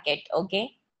rank it.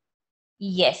 Okay.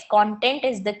 Yes, content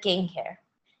is the king here.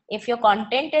 If your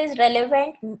content is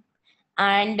relevant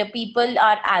and people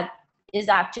is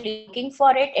actually looking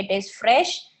for it, it is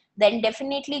fresh, then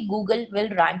definitely Google will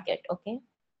rank it. Okay.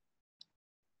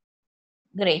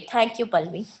 Great. Thank you,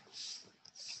 Palvi.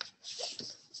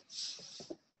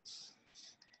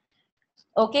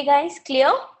 Okay, guys,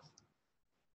 clear?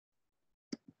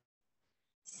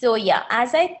 So yeah,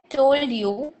 as I told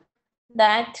you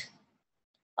that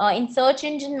in search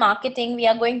engine marketing, we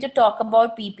are going to talk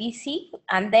about PPC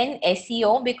and then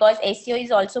SEO, because SEO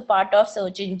is also part of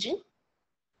search engine.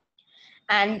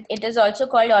 And it is also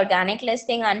called organic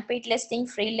listing, unpaid listing,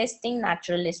 free listing,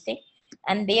 natural listing.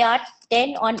 And they are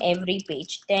 10 on every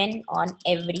page, 10 on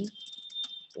every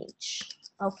page.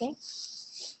 Okay.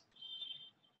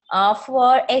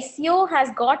 For SEO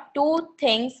has got two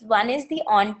things. One is the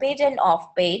on page and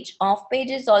off page. Off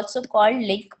page is also called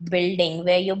link building,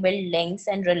 where you build links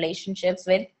and relationships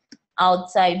with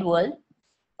outside world.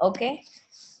 Okay.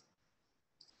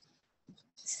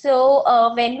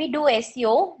 So when we do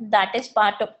SEO, that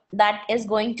is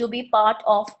going to be part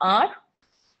of our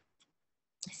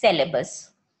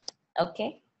syllabus.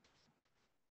 Okay.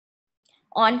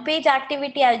 On-page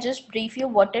activity, I'll just brief you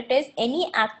what it is.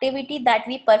 Any activity that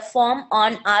we perform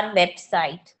on our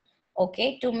website,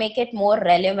 okay, to make it more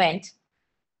relevant.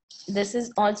 This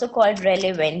is also called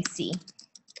relevancy.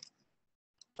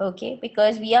 Okay,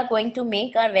 because we are going to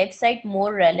make our website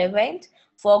more relevant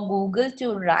for Google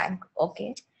to rank.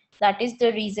 Okay, that is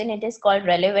the reason it is called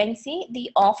relevancy.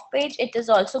 The off page, it is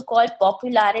also called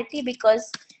popularity,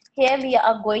 because here we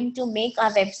are going to make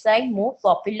our website more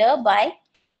popular by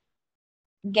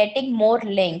getting more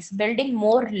links, building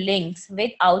more links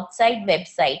with outside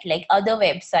website like other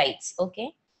websites.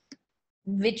 Okay,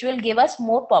 which will give us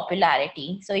more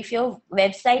popularity. So if your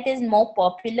website is more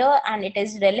popular and it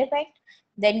is relevant,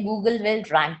 then Google will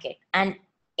rank it. And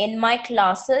in my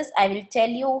classes, I will tell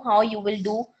you how you will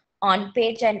do on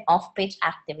page and off page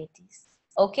activities.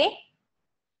 Okay,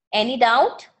 any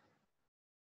doubt?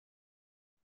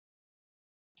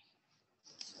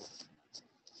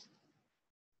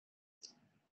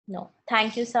 No.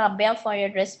 Thank you, Sabya, for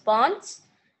your response.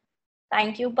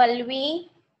 Thank you, Palvi.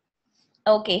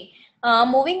 Okay,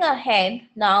 moving ahead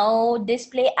now,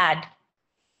 display ad.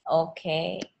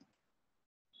 Okay.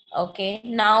 Okay,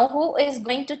 now who is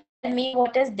going to tell me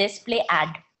what is display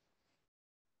ad?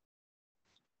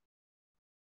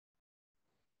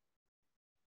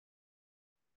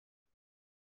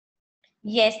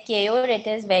 Yes, Keyur, it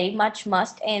is very much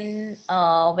must in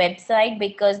website,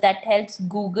 because that helps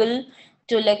Google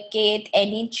to locate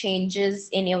any changes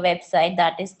in your website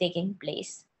that is taking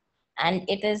place. And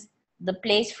it is the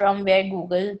place from where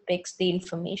Google picks the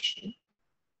information.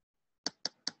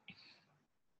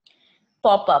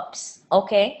 Pop-ups,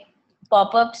 okay.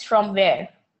 Pop-ups from where?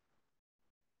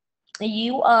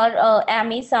 You are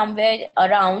Amy somewhere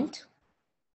around,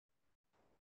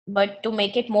 but to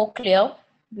make it more clear,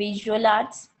 visual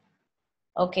ads.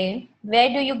 Okay, where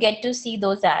do you get to see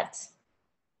those ads?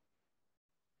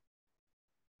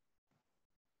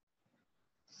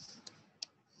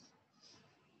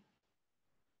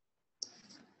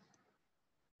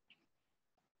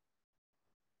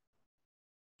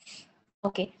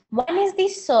 Okay, one is the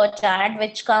search ad,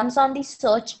 which comes on the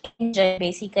search engine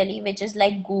basically, which is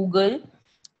like Google,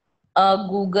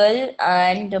 Google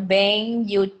and Bing,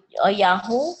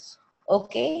 Yahoo.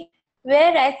 Okay,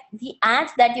 whereas the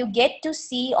ads that you get to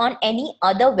see on any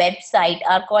other website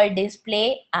are called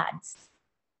display ads.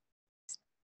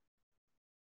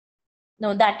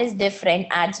 No, that is different.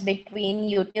 Ads between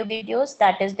YouTube videos,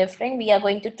 that is different. We are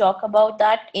going to talk about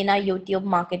that in our YouTube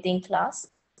marketing class.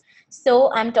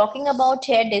 So I'm talking about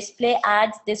here display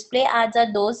ads. Display ads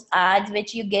are those ads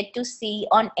which you get to see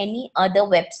on any other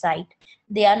website.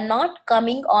 They are not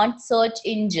coming on search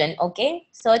engine. Okay,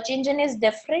 search engine is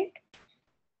different,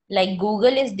 like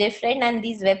Google is different, and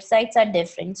these websites are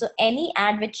different. So any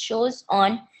ad which shows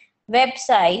on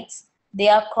websites, they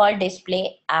are called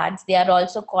display ads. They are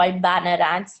also called banner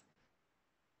ads.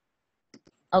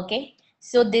 Okay,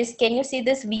 so this, can you see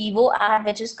this Vivo ad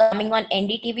which is coming on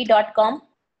ndtv.com?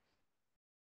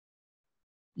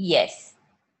 Yes.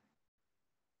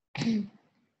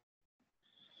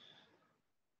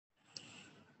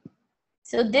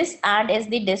 So this ad is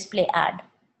the display ad.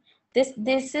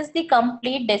 This is the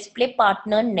complete display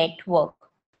partner network.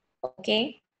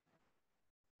 Okay.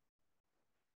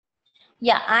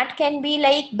 Yeah, ad can be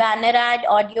like banner ad,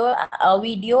 audio,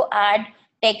 video ad,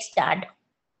 text ad.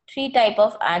 3 type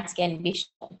of ads can be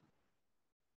shown.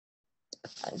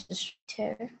 I'll just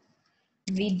write here.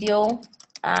 Video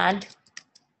ad,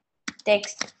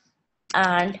 text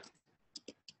ad,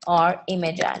 or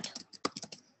image ad.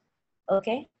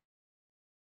 Okay.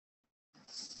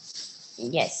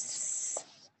 Yes.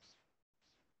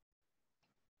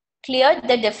 Clear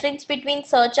the difference between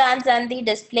search ads and the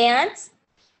display ads?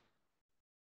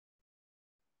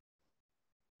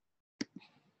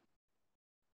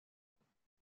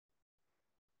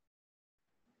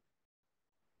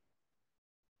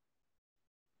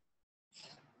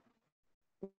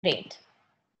 Great.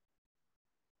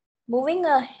 Moving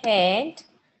ahead.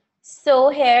 So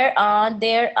here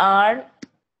there are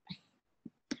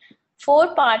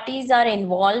 4 parties are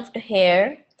involved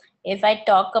here. If I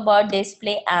talk about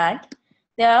display ad,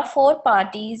 there are 4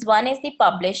 parties. One is the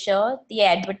publisher, the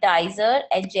advertiser,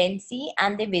 agency,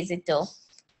 and the visitor.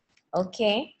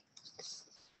 Okay.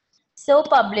 So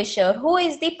publisher, who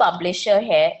is the publisher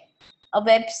here? A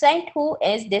website who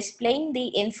is displaying the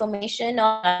information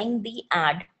or running the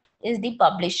ad is the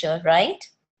publisher, right?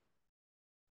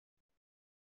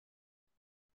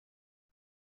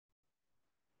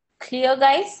 Clear,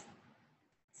 guys?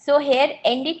 So here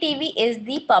NDTV is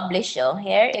the publisher.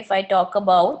 Here if I talk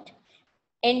about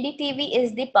NDTV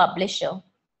is the publisher.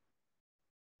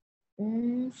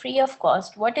 Free of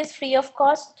cost. What is free of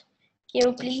cost? Can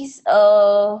you please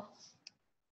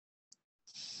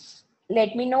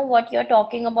let me know what you're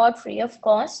talking about, free of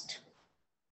cost?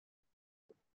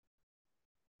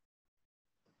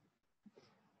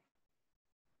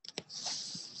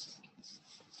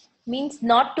 Means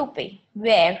not to pay.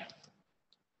 Where?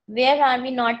 Where are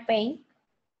we not paying?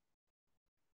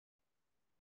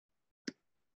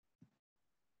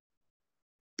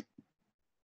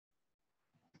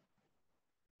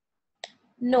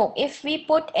 No, if we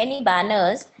put any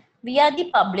banners, we are the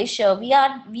publisher, we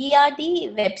are the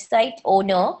website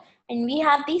owner, and we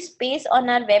have the space on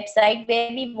our website where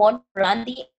we want to run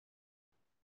the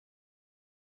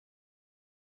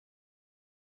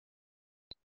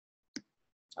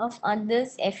of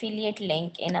others affiliate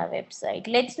link in our website.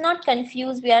 Let's not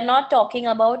confuse, we are not talking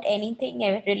about anything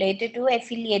related to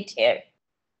affiliate here.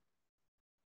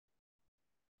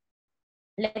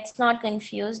 Let's not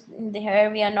confuse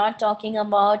here, we are not talking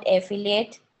about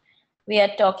affiliate, we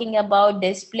are talking about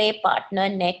display partner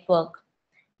network.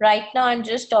 Right now I'm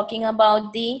just talking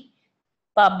about the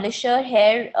publisher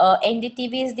here.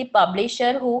 NDTV is the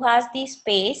publisher who has the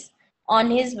space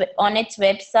on its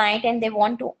website, and they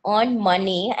want to earn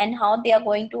money. And how they are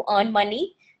going to earn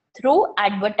money? Through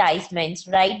advertisements,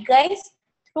 right guys?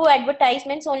 Through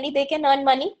advertisements only they can earn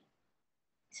money.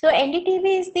 So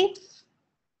NDTV is the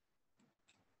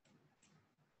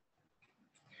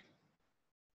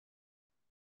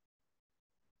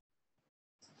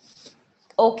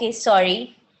okay,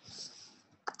 sorry.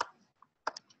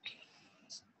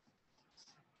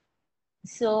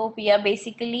 So we are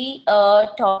basically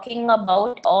talking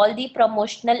about all the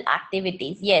promotional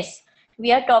activities. Yes,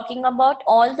 we are talking about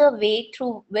all the way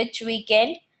through which we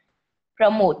can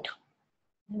promote,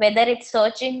 whether it's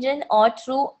search engine or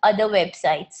through other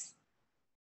websites.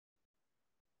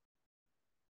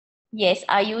 Yes,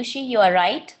 Ayushi, you are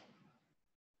right.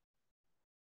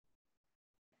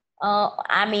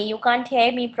 Ami, you can't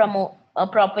hear me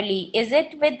properly. Is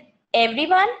it with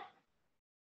everyone?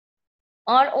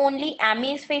 Or only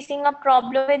Ami is facing a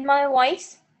problem with my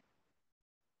voice?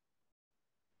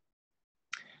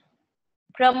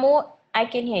 Promote, I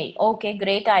can hear you. Okay,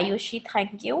 great, Ayushi,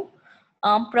 thank you.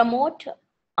 Promote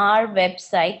our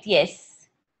website. Yes,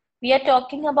 we are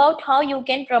talking about how you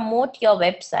can promote your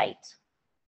website.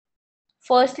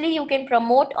 Firstly, you can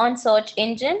promote on search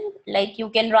engine, like you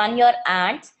can run your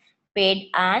ads, paid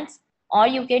ads, or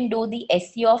you can do the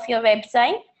SEO of your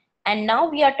website. And now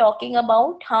we are talking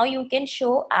about how you can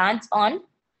show ads on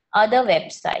other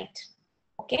websites.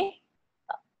 Okay.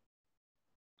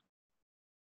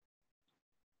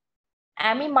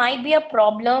 Amy, might be a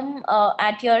problem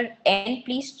at your end.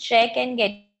 Please check and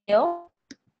get clear.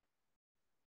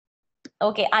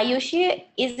 Okay, Ayushi,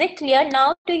 is it clear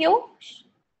now to you?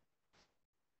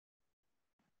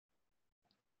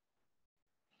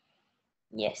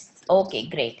 Yes. Okay,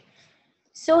 great.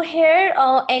 So here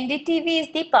NDTV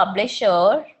is the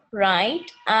publisher,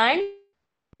 right? And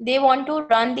they want to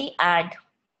run the ad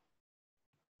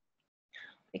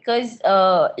because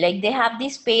like they have the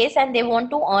space and they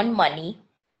want to earn money.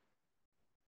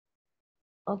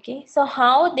 Okay, so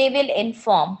how they will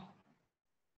inform?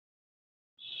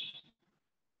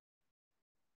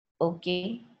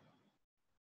 Okay.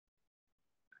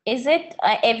 Is it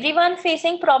everyone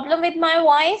facing problem with my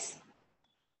voice?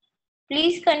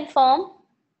 Please confirm,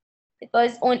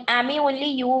 because on Amy only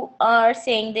you are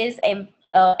saying this,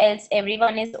 else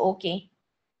everyone is okay.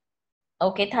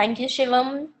 Okay, thank you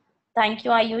Shivam. Thank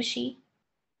you Ayushi.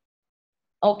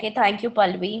 Okay, thank you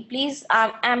Palvi. Please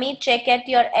Amy, check at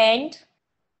your end.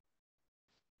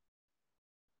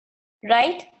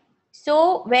 Right?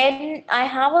 So when I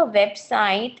have a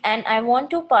website and I want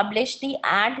to publish the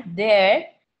ad there,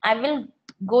 I will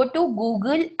go to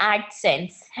Google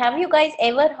AdSense. Have you guys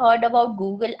ever heard about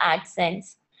Google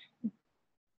AdSense?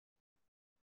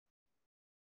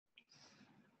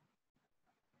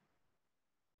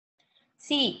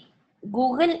 See,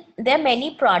 Google, there are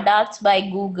many products by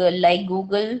Google, like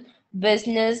Google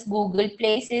Business, Google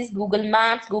Places, Google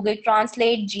Maps, Google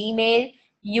Translate, Gmail,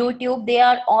 YouTube. They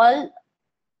are all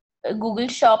Google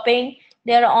Shopping.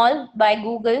 They're all by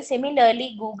Google.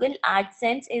 Similarly, Google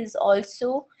AdSense is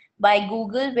also by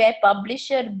Google, where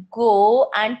publisher go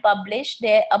and publish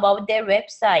their about their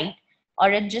website or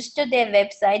register their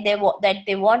website that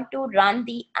they want to run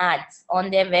the ads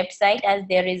on their website as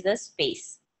there is a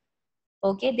space.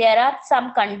 Okay, there are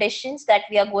some conditions that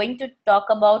we are going to talk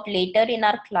about later in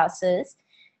our classes,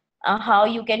 how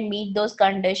you can meet those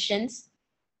conditions,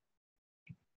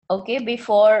 okay,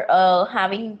 before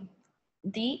having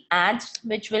the ads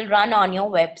which will run on your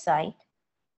website.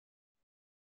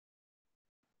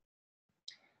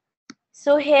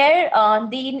 So here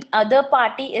the other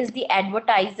party is the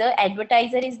advertiser.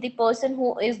 Advertiser is the person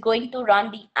who is going to run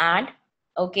the ad.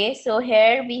 Okay, so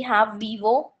here we have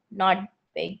Vivo, not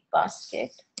Big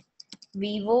Basket.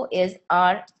 Vivo is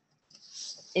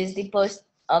the person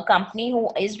company who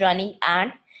is running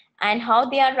ad. And how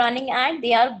they are running ad,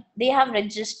 they have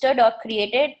registered or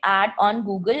created ad on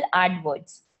Google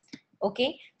AdWords.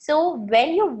 Okay, so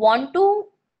when you want to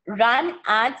run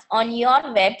ads on your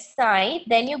website,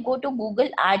 then you go to Google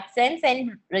AdSense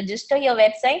and register your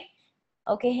website.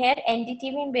 Okay, here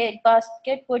NDTV and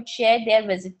BigBasket would share their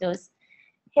visitors.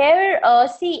 Here,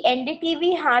 see,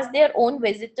 NDTV has their own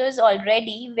visitors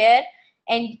already, where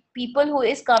and people who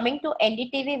is coming to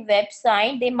NDTV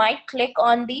website, they might click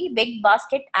on the Big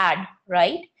Basket ad,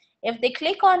 right? If they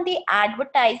click on the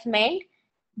advertisement,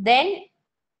 then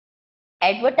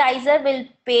advertiser will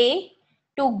pay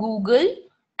to Google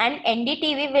and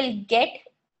NDTV will get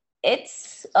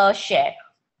its share.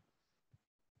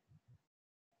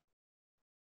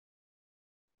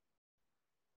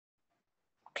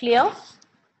 Clear?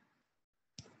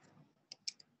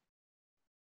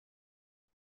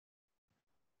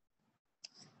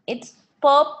 It's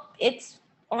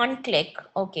on click.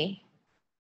 Okay.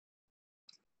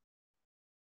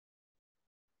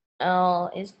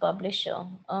 Is publisher.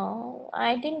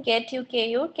 I didn't get you,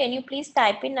 Kayur. Can you please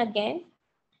type in again?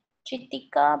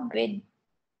 Chitika with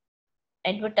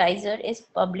advertiser is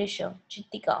publisher.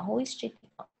 Chitika. Who is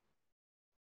Chitika?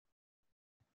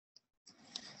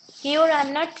 Kayur,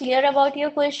 I'm not clear about your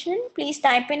question. Please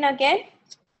type in again.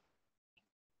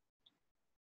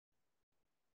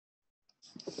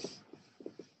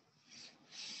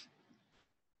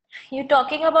 You're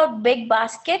talking about Big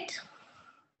Basket?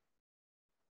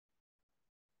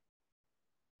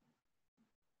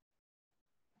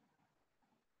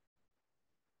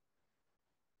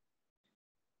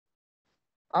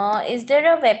 Is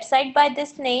there a website by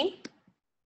this name?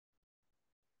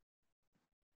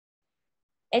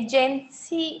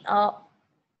 Agency,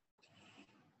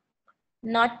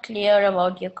 not clear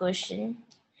about your question.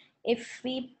 If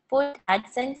we put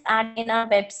AdSense ad in our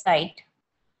website,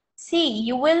 see,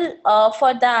 you will,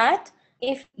 for that,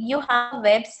 if you have a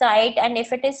website and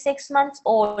if it is 6 months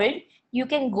old, you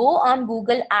can go on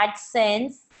Google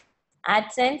AdSense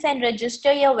and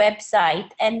register your website,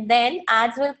 and then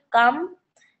ads will come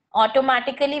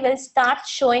automatically, will start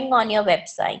showing on your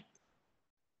website.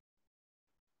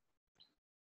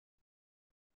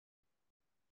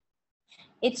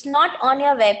 It's not on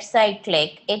your website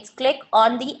click, it's click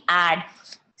on the ad.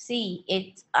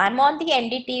 See, I'm on the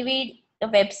NDTV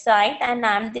website and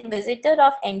I'm the visitor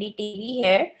of NDTV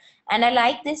here, and I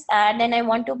like this ad and I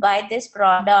want to buy this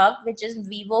product, which is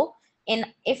Vivo.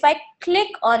 If I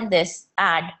click on this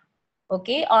ad,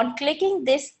 okay, on clicking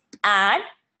this ad,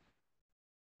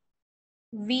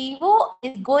 Vivo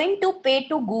is going to pay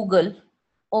to Google,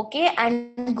 okay,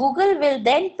 and Google will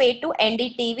then pay to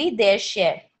NDTV their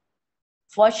share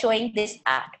for showing this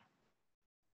ad.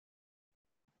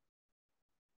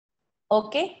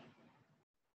 Okay,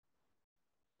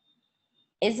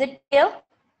 is it clear?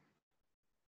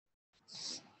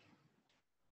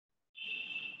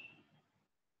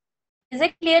 Is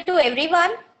it clear to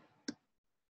everyone?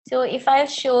 So if I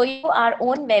show you our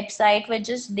own website, which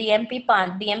is DMP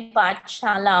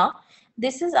Pathshala,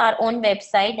 this is our own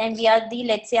website and we are the,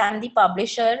 let's say I'm the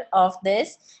publisher of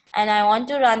this and I want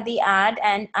to run the ad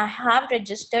and I have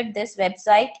registered this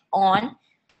website on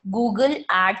Google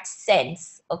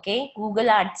AdSense. Okay, Google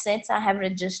AdSense I have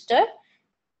registered,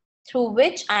 through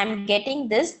which I'm getting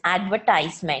this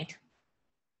advertisement.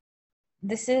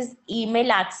 This is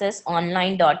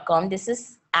emailaccessonline.com. This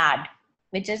is ad,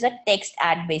 which is a text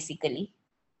ad basically.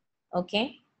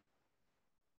 Okay.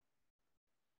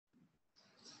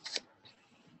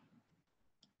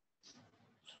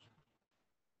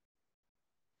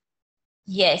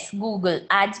 Yes, Google,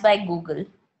 ads by Google.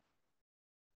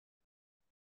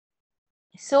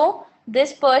 So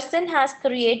this person has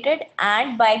created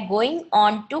ad by going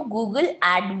on to Google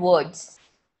AdWords.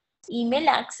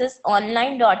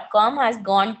 Emailaccessonline.com has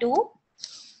gone to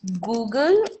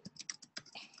Google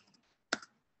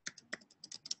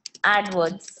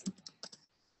AdWords.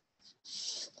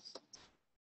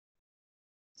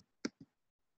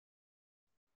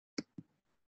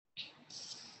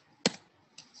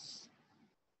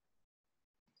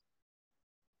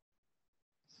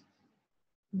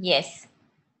 Yes.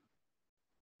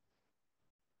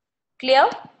 Clear?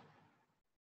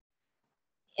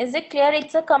 Is it clear?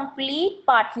 It's a complete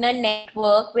partner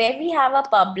network where we have a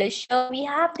publisher, we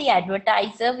have the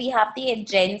advertiser, we have the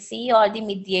agency or the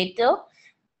mediator,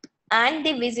 and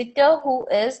the visitor who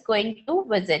is going to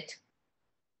visit.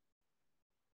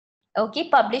 Okay,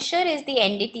 publisher is the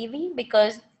NDTV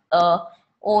because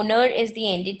owner is the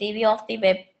NDTV of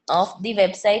the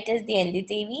website is the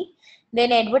NDTV.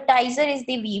 Then advertiser is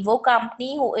the Vivo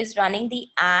company who is running the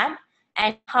ad,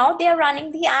 and how they are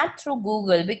running the ad through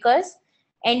Google, because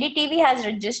NDTV has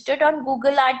registered on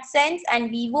Google AdSense and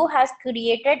Vivo has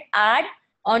created ad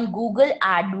on Google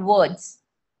AdWords.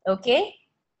 Okay,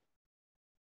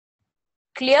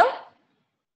 clear?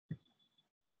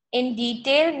 In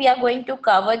detail, we are going to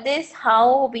cover this,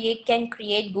 how we can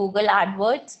create Google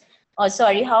AdWords, or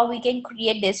sorry, how we can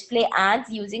create display ads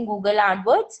using Google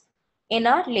AdWords in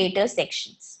our later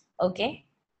sections. Okay.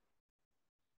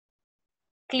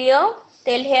 Clear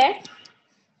till here?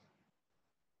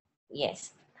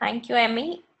 Yes. Thank you,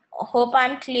 Emmy. Hope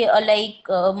I'm clear,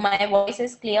 my voice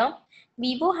is clear.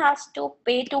 Vivo has to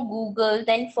pay to Google,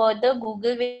 then further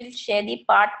Google will share the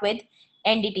part with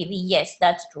NDTV. Yes,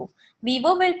 that's true.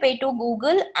 Vivo will pay to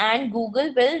Google and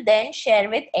Google will then share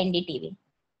with NDTV.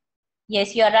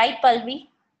 Yes, you're right, Palvi.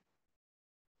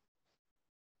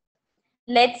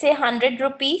 Let's say 100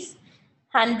 rupees.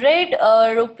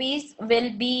 100 rupees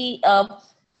will be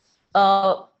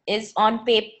is on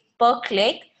pay per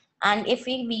click, and if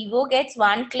Vivo gets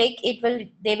one click,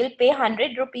 they will pay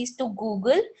 100 rupees to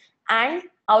Google, and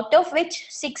out of which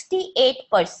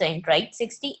 68%, right,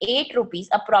 68 rupees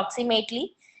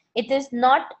approximately, it is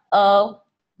not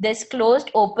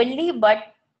disclosed openly,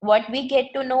 but what we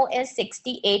get to know is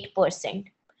 68%.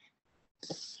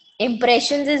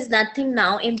 Impressions is nothing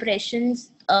now.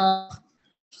 Impressions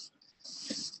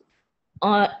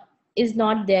is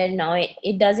not there now.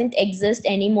 It doesn't exist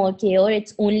anymore, KO.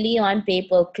 It's only on pay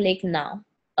per click now.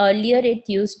 Earlier it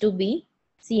used to be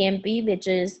CMP, which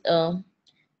is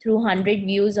through 100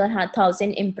 views or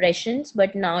 1,000 impressions,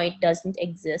 but now it doesn't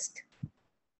exist.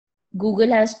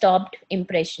 Google has stopped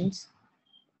impressions.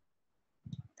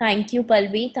 Thank you,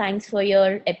 Palvi. Thanks for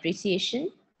your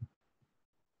appreciation.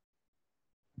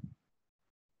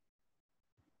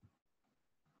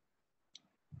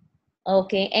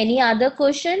 Okay, any other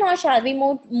question, or shall we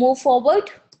move forward?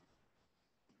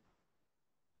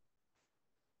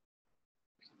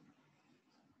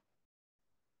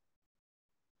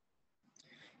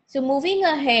 So moving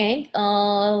ahead,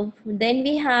 then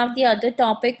we have the other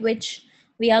topic which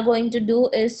we are going to do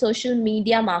is social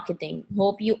media marketing.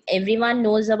 Hope everyone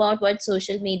knows about what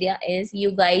social media is.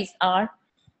 You guys are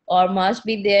or must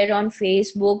be there on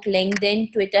Facebook,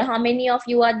 LinkedIn, Twitter. How many of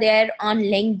you are there on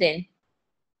LinkedIn?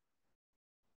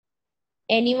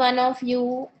 Any one of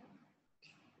you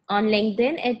on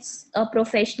LinkedIn? It's a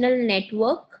professional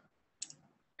network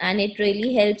and it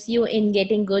really helps you in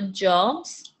getting good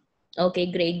jobs.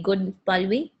 Okay, great. Good,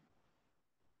 Palvi.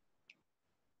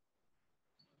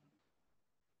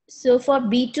 So for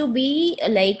B2B,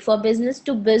 like for business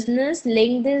to business,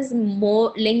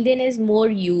 LinkedIn is more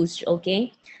used.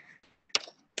 Okay.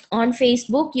 On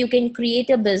Facebook, you can create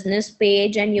a business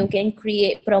page and you can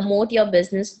promote your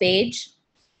business page.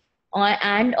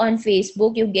 And on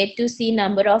Facebook, you get to see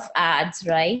number of ads,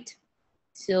 right?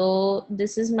 So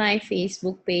this is my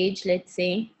Facebook page, let's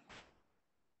say.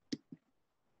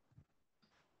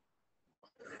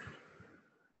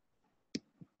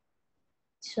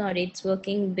 Sorry, it's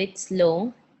working a bit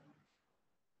slow.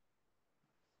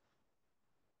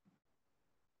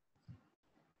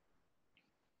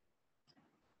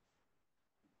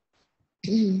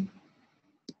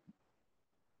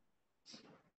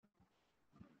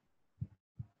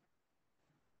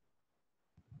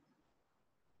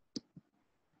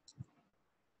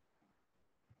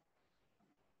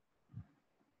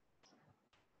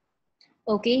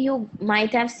 Okay, you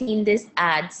might have seen this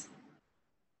ads.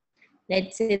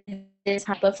 Let's say this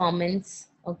high performance.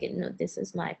 Okay, no, this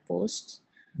is my post.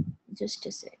 Just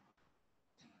a sec.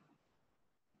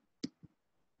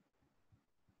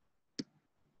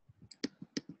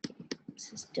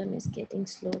 System is getting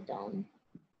slowed down.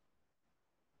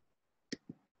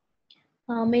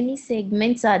 How many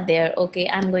segments are there? Okay,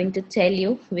 I'm going to tell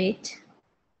you. Wait.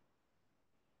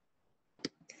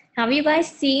 Have you guys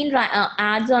seen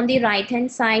ads on the right hand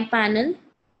side panel?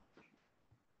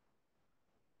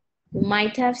 You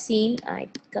might have seen. I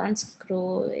can't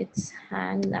scroll. It's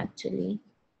hanged actually.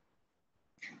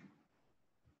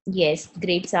 Yes,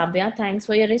 great, Sabya. Thanks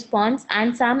for your response.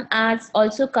 And some ads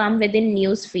also come within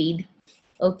news feed.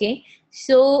 Okay,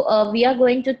 so we are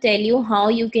going to tell you how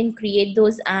you can create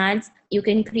those ads. You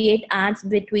can create ads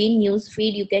between news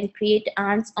feed. You can create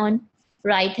ads on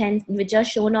right hand, which are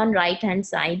shown on right hand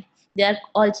side. They are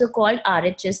also called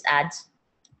RHS ads.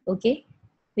 Okay,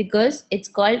 because it's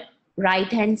called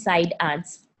right hand side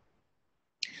ads.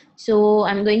 So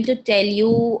I'm going to tell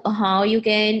you how you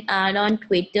can add on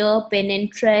Twitter,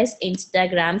 Pinterest,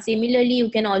 Instagram. Similarly, you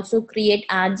can also create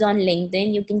ads on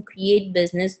LinkedIn. You can create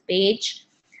business page.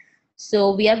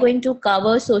 So we are going to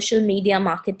cover social media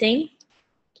marketing.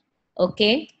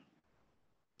 Okay.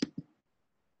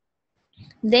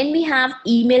 Then we have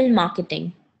email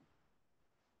marketing.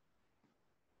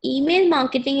 Email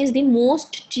marketing is the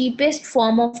most cheapest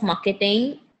form of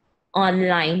marketing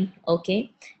online.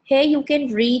 Okay, here you can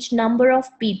reach number of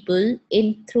people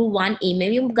in through one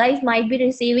email. You guys might be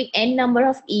receiving n number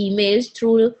of emails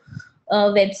through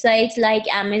websites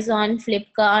like Amazon,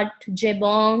 Flipkart,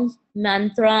 Jabong,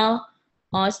 Mantra,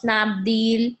 or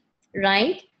Snapdeal,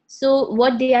 right? So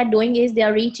what they are doing is they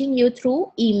are reaching you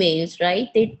through emails, right?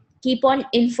 They keep on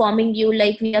informing you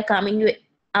like we are coming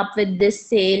up with this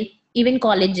sale. Even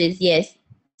colleges, yes,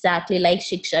 exactly, like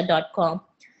shiksha.com,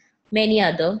 many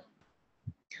other,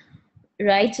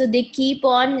 right? So they keep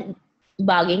on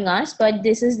bugging us, but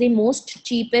this is the most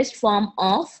cheapest form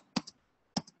of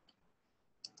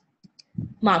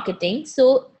marketing.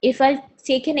 So if I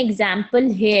take an example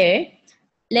here,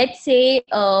 let's say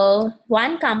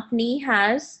one company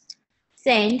has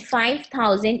sent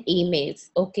 5,000 emails,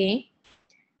 okay?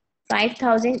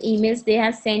 5,000 emails they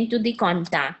have sent to the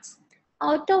contacts,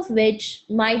 out of which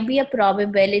might be a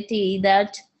probability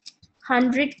that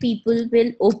 100 people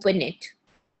will open it,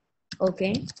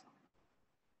 okay?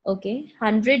 Okay,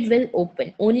 100 will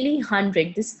open, only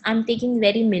 100. This I'm taking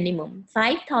very minimum.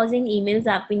 5,000 emails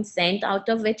have been sent, out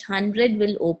of which 100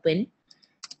 will open,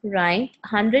 right?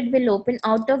 100 will open,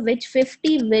 out of which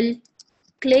 50 will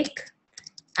click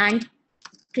and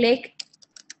click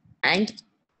and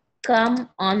come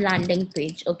on landing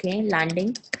page. Okay,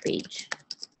 landing page.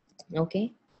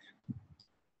 Okay,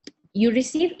 you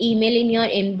receive email in your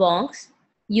inbox,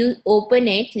 you open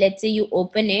it, let's say you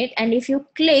open it, and if you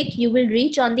click, you will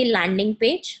reach on the landing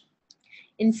page.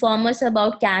 Inform us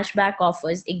about cashback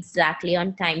offers, exactly,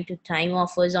 on time to time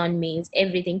offers on mails,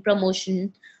 everything,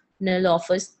 promotional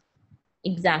offers,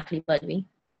 exactly, Padvi.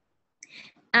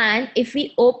 And if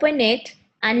we open it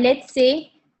and let's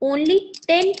say only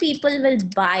 10 people will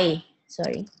buy,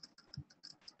 sorry,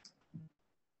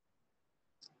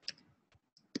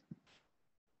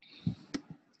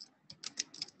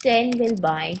 10 will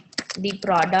buy the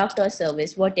product or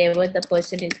service, whatever the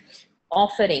person is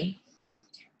offering.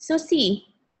 So see,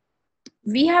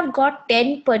 we have got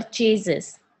 10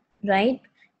 purchases, right?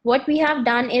 What we have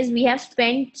done is we have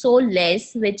spent so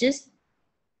less, which is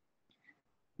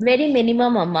very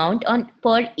minimum amount on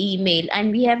per email,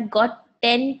 and we have got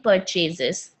 10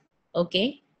 purchases.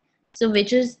 Okay, so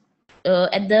which is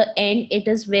at the end it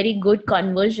is very good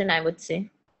conversion, I would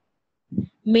say.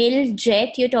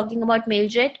 Mailjet, you're talking about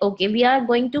Mailjet. Okay, we are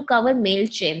going to cover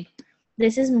Mailchimp.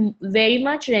 This is very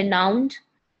much renowned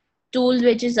tool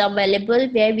which is available,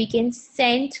 where we can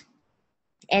send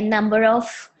a number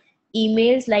of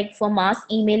emails. Like for mass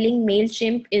emailing,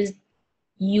 Mailchimp is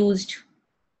used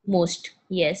most.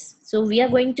 Yes, so we are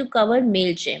going to cover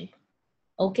Mailchimp.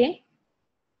 Okay,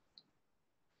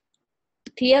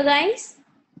 clear, guys?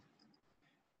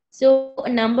 So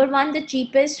number one, the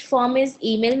cheapest form is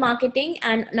email marketing,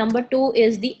 and number two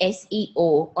is the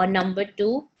SEO, or number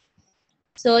two,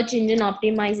 search engine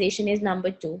optimization, is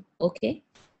number two. Okay,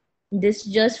 this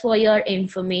just for your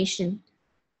information.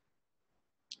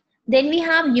 Then we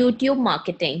have YouTube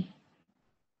marketing.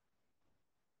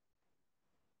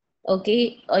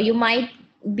 Okay, you might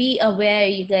be aware,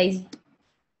 you guys,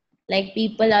 like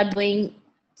people are doing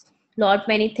lot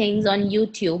many things on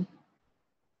YouTube.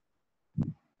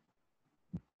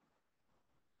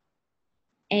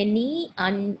 Any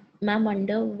ma'am,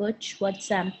 under which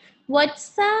WhatsApp?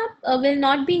 WhatsApp will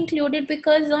not be included,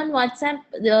 because on WhatsApp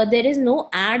there is no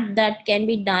ad that can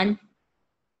be done.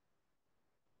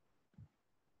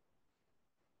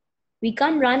 We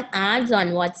can't run ads on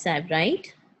WhatsApp,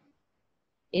 right?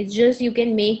 It's just you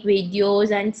can make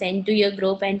videos and send to your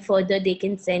group, and further they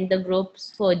can send the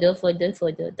groups further.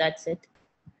 That's it.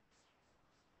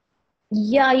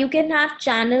 Yeah, you can have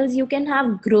channels, you can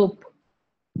have group.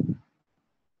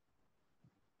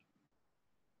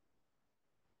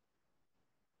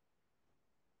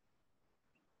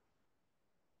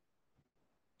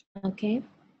 Okay.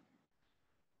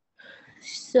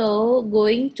 So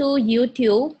going to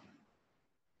YouTube.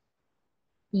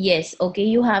 Yes, okay,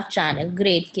 you have channel.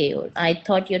 Great, Keyur. I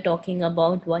thought you're talking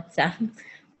about WhatsApp.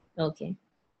 Okay.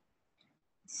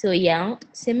 So yeah,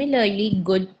 similarly,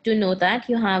 good to know that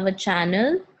you have a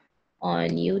channel on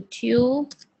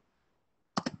YouTube.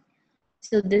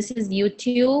 So this is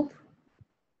YouTube.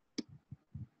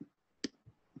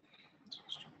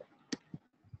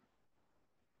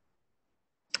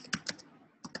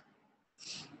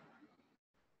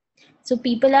 So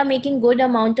people are making good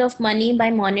amount of money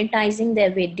by monetizing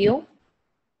their video.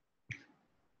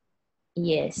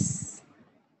 Yes,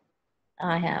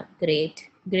 I have. Great.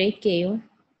 Great, KU.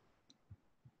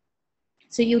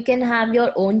 So you can have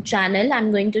your own channel.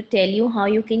 I'm going to tell you how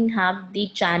you can have the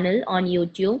channel on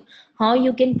YouTube, how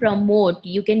you can promote,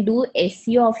 you can do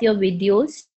SEO of your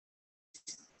videos.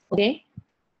 Okay.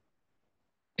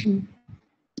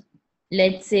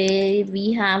 Let's say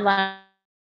we have our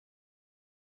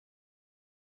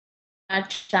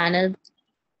channel.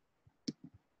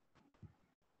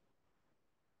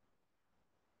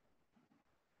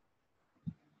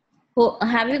 Oh,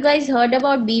 have you guys heard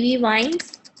about BB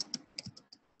Wines?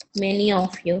 Many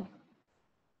of you.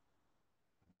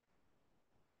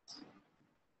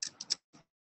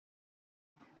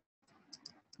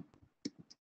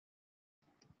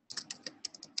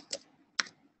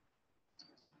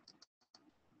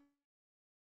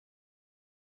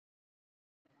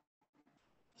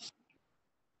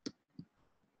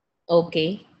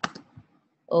 Okay.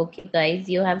 Okay, guys,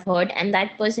 you have heard, and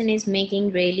that person is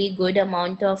making really good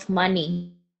amount of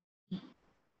money,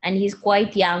 and he's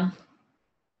quite young.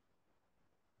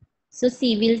 So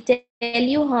see, we'll tell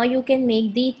you how you can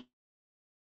make the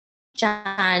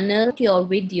channel to your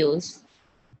videos.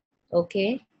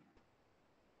 Okay.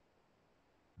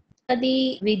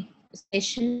 The with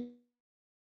sessions,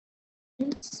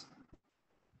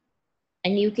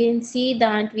 and you can see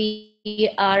that we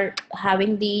are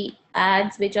having the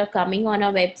ads which are coming on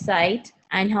our website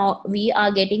and how we are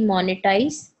getting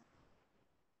monetized.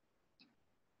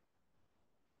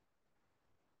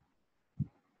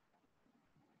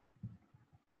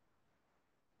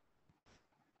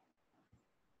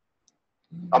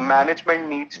 A management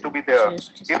needs to be there.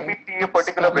 If we see a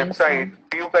particular website,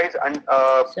 you guys,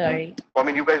 Sorry. I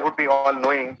mean, you guys would be all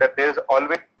knowing that there's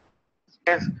always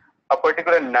a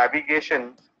particular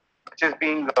navigation which is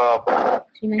being My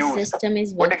used. system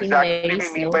is What working exactly very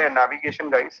we mean slow. by a navigation,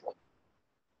 guys?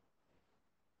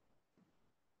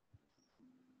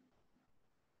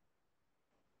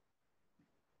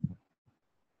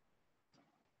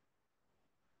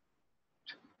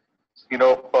 You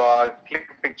know, click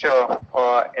a picture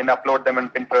and upload them on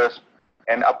Pinterest,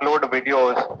 and upload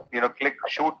videos. You know, click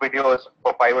shoot videos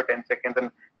for 5 or 10 seconds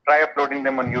and try uploading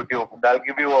them on YouTube. That'll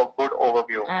give you a good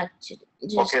overview. Actually,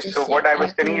 Okay, so what I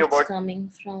was telling you about.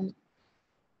 Coming from.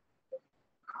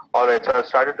 All right, so I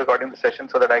started recording the session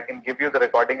so that I can give you the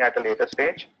recording at a later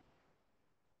stage.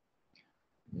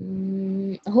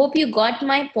 Hope you got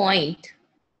my point.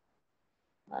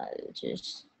 I'll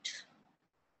just.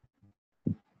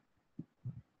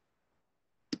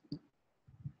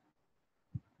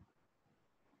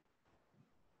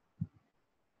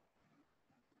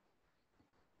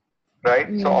 Right,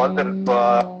 so all the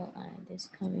No, ad is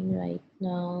coming right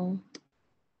now.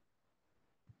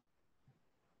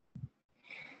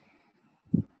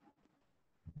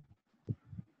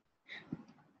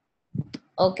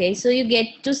 Okay, so you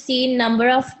get to see number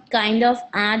of kind of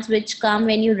ads which come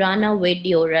when you run a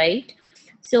video, right?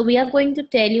 So we are going to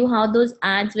tell you how those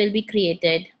ads will be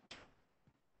created.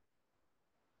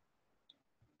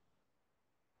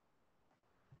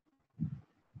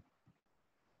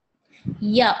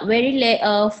 Yeah,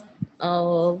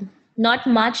 not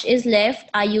much is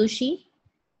left, Ayushi.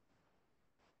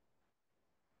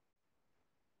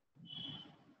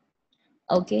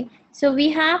 Okay, so we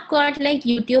have got like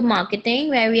YouTube marketing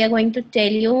where we are going to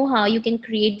tell you how you can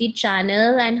create the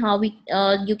channel and how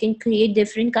you can create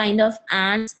different kind of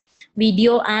ads,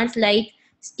 video ads like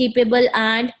skippable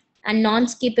ad and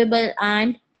non-skippable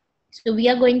ad. So we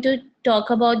are going to talk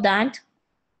about that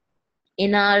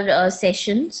in our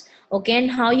sessions. Okay,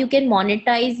 and how you can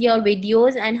monetize your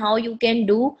videos and how you can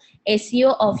do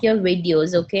SEO of your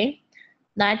videos. Okay,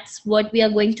 that's what we are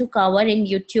going to cover in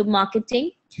YouTube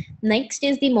marketing. Next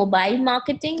is the mobile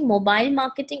marketing.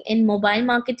 In mobile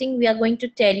marketing, we are going to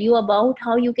tell you about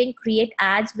how you can create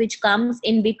ads which comes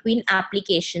in between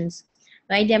applications,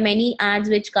 right? There are many ads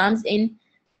which comes in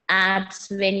apps.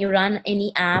 When you run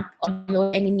any app or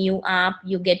download any new app,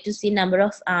 you get to see number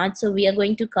of ads. So we are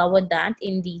going to cover that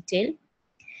in detail.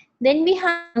 Then we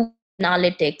have Google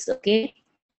Analytics. Okay,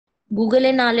 Google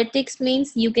Analytics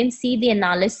means you can see the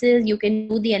analysis, you can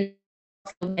do the analysis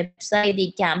of your website,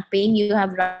 the campaign you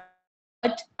have run,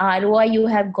 what ROI you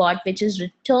have got, which is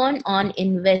return on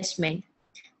investment,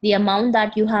 the amount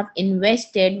that you have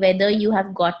invested, whether you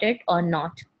have got it or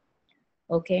not.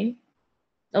 Okay.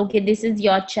 Okay, this is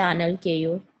your channel,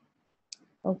 KU.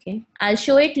 Okay, I'll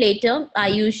show it later.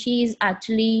 Ayushi is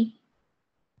actually.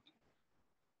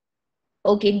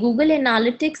 Okay, Google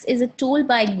Analytics is a tool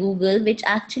by Google which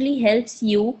actually helps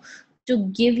you to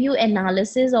give you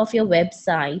analysis of your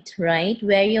website, right?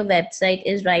 Where your website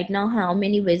is right now, how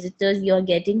many visitors you're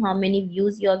getting, how many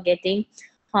views you're getting,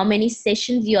 how many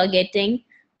sessions you're getting,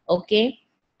 okay?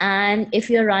 And if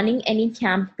you're running any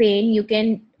campaign, you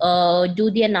can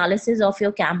do the analysis of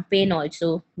your campaign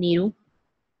also, Neeru.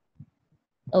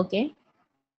 Okay.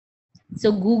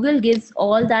 So Google gives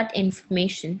all that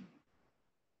information,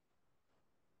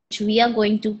 which we are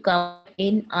going to cover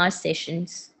in our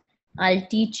sessions. I'll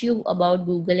teach you about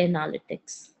Google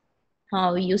Analytics,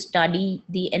 how you study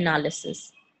the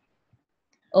analysis.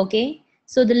 Okay.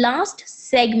 So the last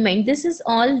segment, this is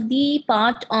all the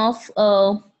part of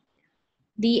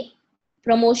the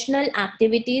promotional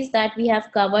activities that we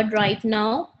have covered right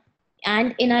now.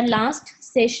 And in our last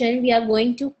session, we are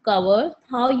going to cover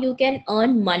how you can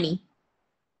earn money.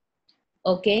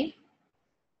 Okay.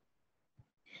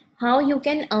 How you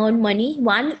can earn money.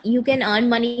 One, you can earn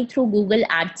money through Google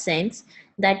AdSense,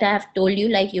 that I have told you,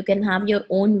 like you can have your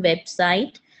own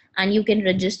website and you can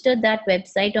register that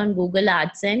website on Google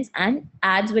AdSense and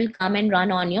ads will come and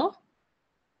run on your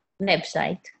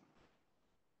website.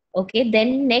 Okay,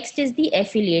 then next is the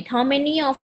affiliate. How many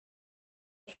of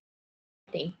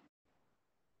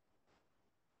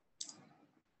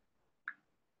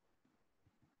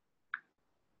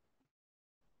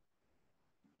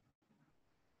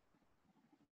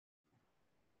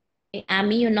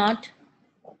Amy, you're not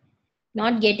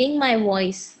getting my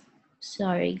voice.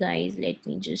 Sorry guys, let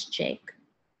me just check.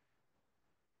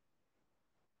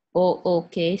 Oh,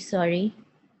 okay, sorry.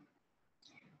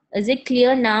 Is it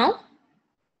clear now?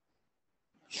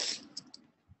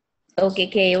 Okay,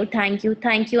 KO, thank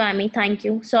you, Amy, thank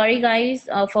you. Sorry guys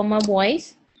for my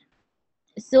voice.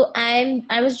 So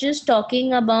I was just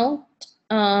talking about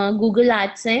Google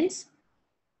AdSense.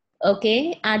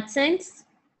 Okay, AdSense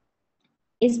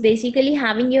is basically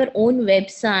having your own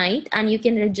website and you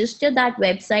can register that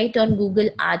website on Google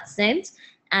AdSense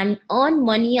and earn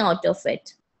money out of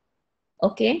it.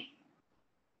 Okay.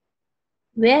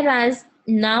 Whereas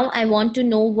now I want to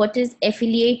know what is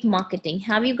affiliate marketing.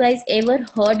 Have you guys ever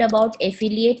heard about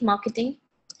affiliate marketing?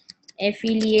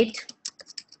 Affiliate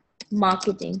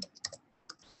marketing.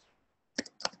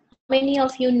 How many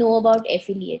of you know about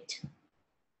affiliate?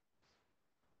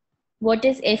 What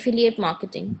is affiliate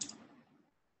marketing?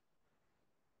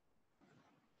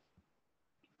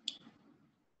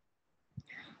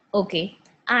 Okay,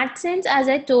 AdSense, as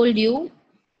I told you,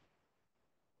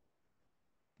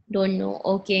 don't know.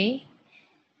 Okay,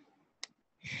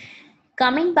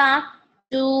 coming back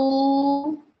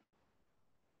to,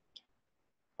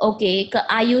 okay,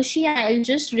 Ayushi, I'll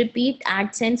just repeat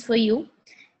AdSense for you.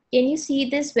 Can you see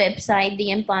this website,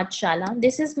 DM Pathshala?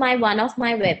 This is one of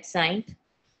my website.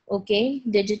 Okay,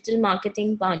 digital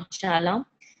marketing Pathshala.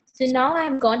 So now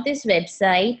I've got this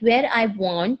website where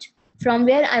from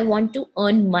where I want to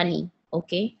earn money.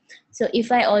 Okay, so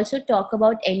if I also talk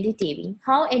about NDTV,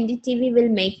 how NDTV will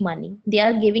make money? They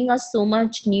are giving us so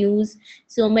much news,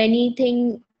 so many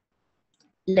things,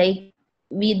 like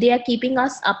they are keeping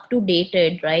us up to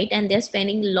dated, right? And they're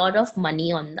spending a lot of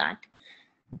money on that.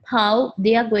 How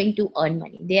they are going to earn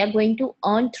money? They are going to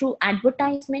earn through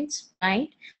advertisements, right?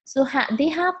 So they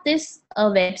have this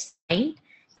website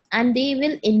and they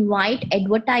will invite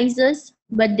advertisers,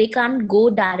 but they can't go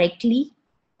directly,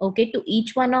 okay, to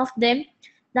each one of them.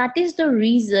 That is the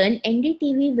reason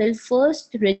NDTV will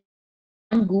first register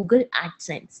on Google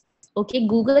AdSense. Okay,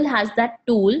 Google has that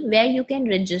tool where you can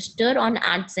register on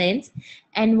AdSense,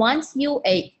 and once you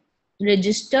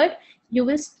registered, you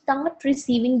will start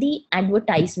receiving the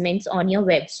advertisements on your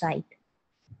website.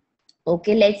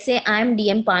 Okay, let's say I'm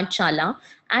DM Pathshala.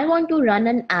 I want to run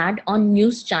an ad on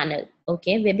news channel.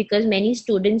 Okay, because many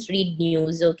students read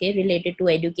news, okay, related to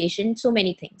education, so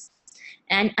many things.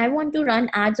 And I want to run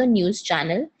ads on news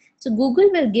channel. So Google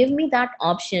will give me that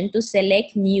option to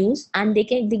select news, and they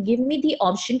give me the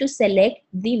option to select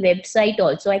the website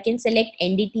also. I can select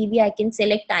NDTV, I can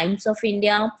select Times of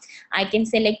India, I can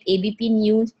select ABP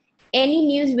News, any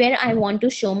news where I want to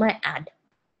show my ad.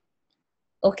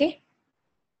 Okay.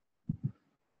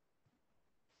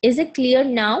 Is it clear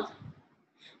now?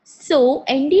 So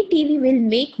NDTV will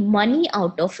make money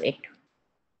out of it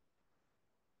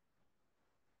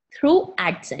through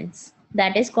AdSense.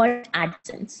 That is called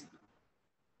AdSense.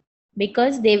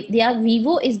 Because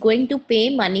Vivo is going to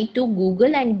pay money to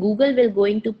Google and Google will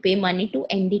going to pay money to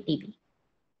NDTV.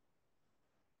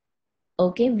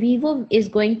 Okay, Vivo is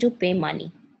going to pay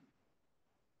money.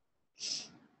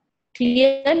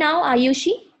 Clear now,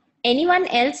 Ayushi? Anyone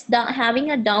else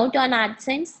having a doubt on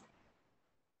AdSense?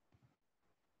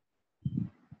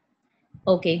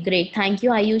 Okay, great. Thank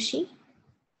you, Ayushi.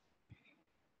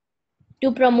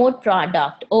 To promote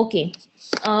product. Okay.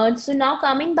 So now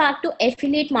coming back to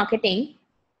affiliate marketing.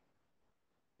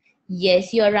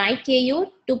 Yes, you're right, KU,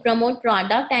 to promote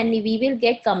product and we will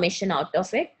get commission out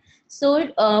of it. So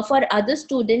for other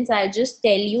students, I'll just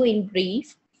tell you in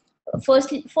brief. First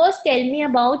tell me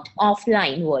about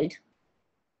offline world.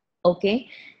 Okay.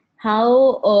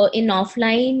 How in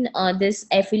offline this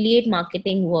affiliate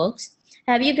marketing works.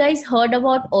 Have you guys heard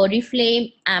about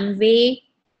Oriflame, Amway,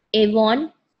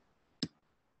 Avon?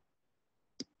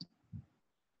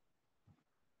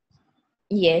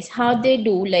 Yes, how they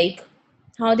do, like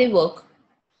how they work.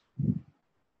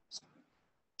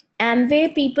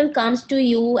 Amway people comes to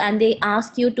you and they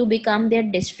ask you to become their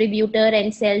distributor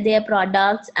and sell their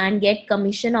products and get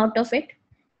commission out of it.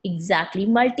 Exactly,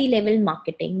 multi-level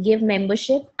marketing, give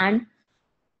membership, and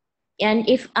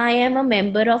if I am a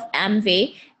member of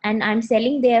Amway and I'm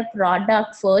selling their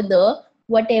product further,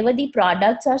 whatever the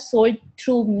products are sold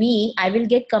through me, I will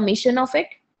get commission of it.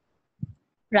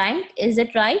 Right? Is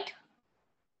it right?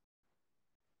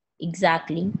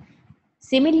 Exactly.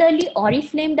 Similarly,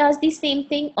 Oriflame does the same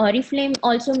thing. Oriflame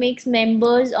also makes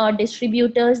members or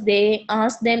distributors. They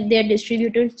ask them, their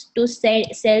distributors, to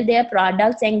sell their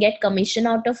products and get commission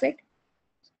out of it.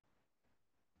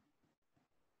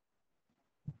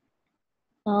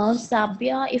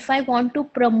 Sabya, if I want to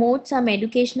promote some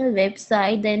educational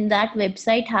website, then that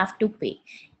website have to pay.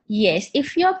 Yes,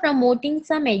 if you're promoting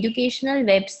some educational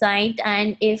website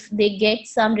and if they get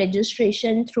some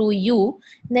registration through you,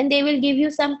 then they will give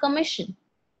you some commission.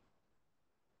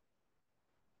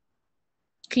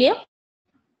 Clear?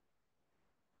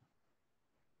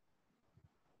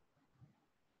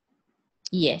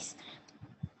 Yes.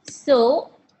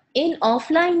 So in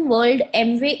offline world,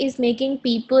 Amway is making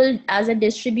people as a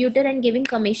distributor and giving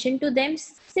commission to them.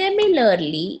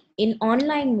 Similarly, in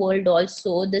online world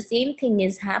also, the same thing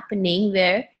is happening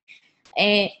where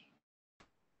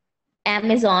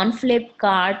Amazon,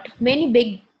 Flipkart, many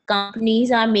big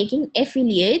companies are making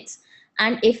affiliates,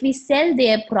 and if we sell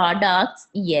their products,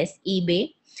 yes,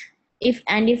 eBay, if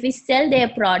we sell their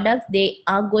products, they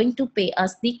are going to pay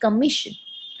us the commission.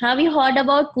 Have you heard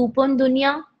about Coupon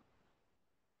Dunya?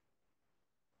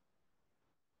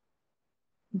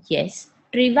 Yes.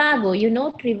 Trivago, you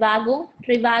know Trivago?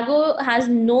 Trivago has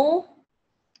no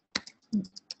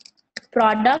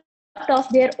product of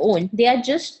their own. They are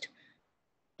just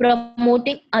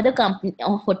promoting other company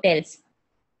or hotels,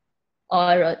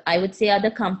 or I would say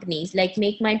other companies like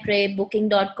Make My Trip,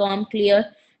 Booking.com,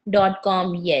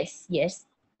 Clear.com. Yes, yes.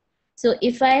 So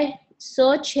if I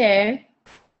search here,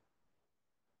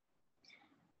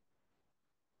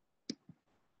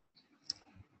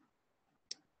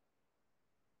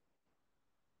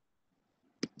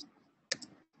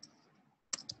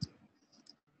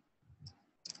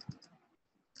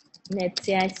 let's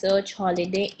say I search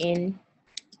holiday in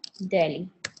Delhi.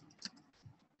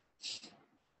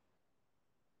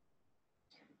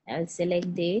 I'll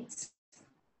select dates,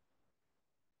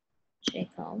 check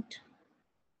out.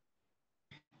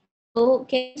 So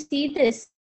can you see this?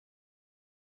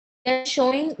 They're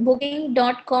showing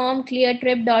booking.com,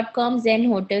 cleartrip.com, Zen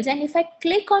Hotels. And if I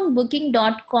click on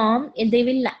booking.com,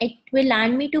 it will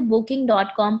land me to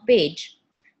booking.com page,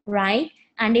 right?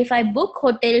 And if I book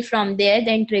hotel from there,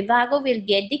 then Trivago will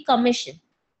get the commission.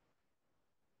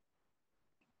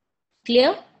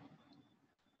 Clear?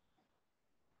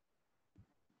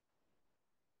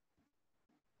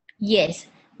 Yes,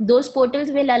 those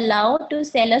portals will allow to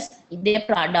sell us their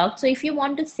products. So if you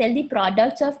want to sell the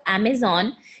products of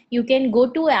Amazon, you can go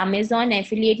to Amazon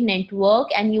Affiliate Network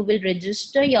and you will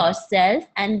register yourself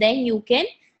and then you can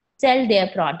sell their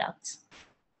products.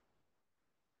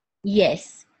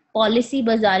 Yes, Policy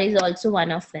Bazaar is also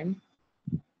one of them.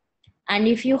 And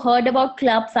if you heard about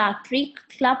Club Factory,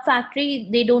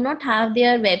 they do not have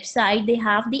their website. They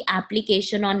have the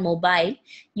application on mobile.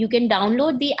 You can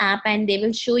download the app and they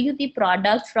will show you the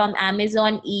products from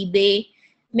Amazon, eBay,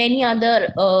 many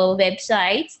other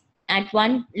websites at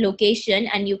one location,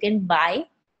 and you can buy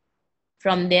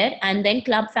from there, and then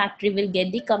Club Factory will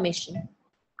get the commission.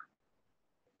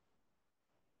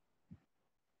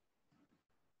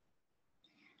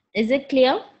 Is it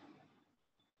clear?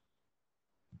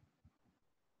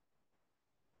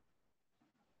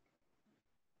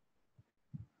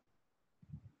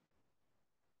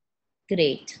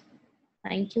 Great.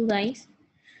 Thank you, guys.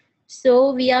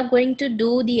 So we are going to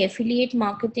do the affiliate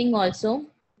marketing also.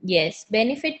 Yes,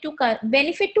 benefit to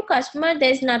customer.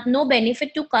 There's no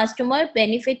benefit to customer,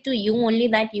 benefit to you only,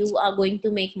 that you are going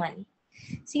to make money.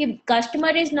 See, customer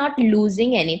is not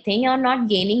losing anything or not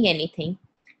gaining anything.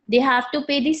 They have to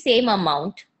pay the same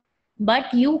amount.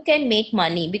 but you can make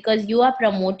money because you are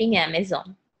promoting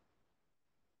Amazon.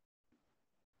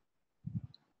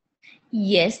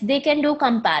 Yes, they can do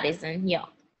comparison. Yeah.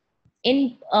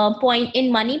 In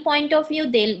money point of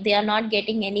view, they are not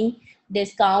getting any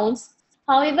discounts.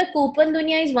 However, Coupon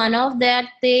Dunya is one of that.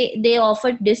 They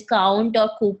offer discount or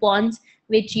coupons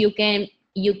which you can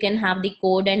have the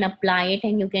code and apply it,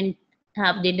 and you can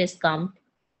have the discount.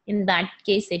 In that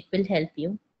case, it will help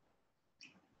you.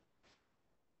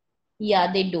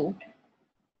 Yeah, they do.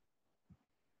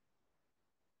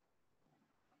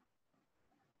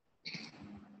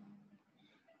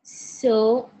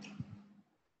 So,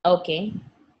 okay.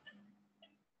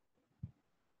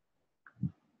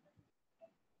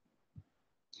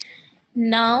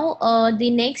 Now, the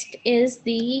next is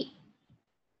the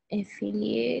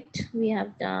affiliate we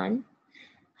have done.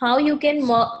 How you can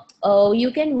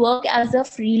work as a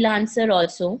freelancer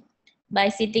also. By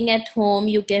sitting at home,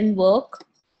 you can work.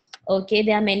 Okay,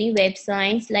 there are many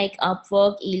websites like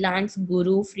Upwork, Elance,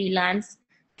 Guru,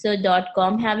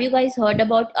 Freelancer.com. Have you guys heard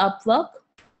about Upwork?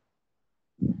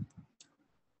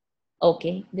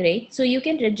 Okay, great. So you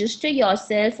can register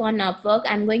yourself on Upwork.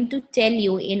 I'm going to tell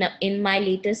you in my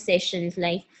later sessions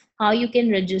like how you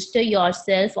can register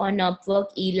yourself on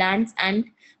Upwork, Elance, and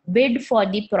bid for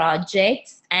the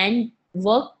projects and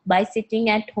work by sitting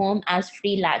at home as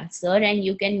freelancer, and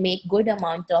you can make good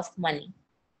amount of money.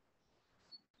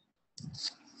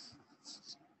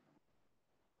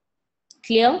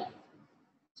 Clear?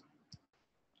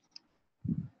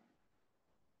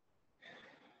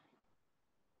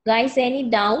 Guys, any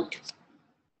doubt?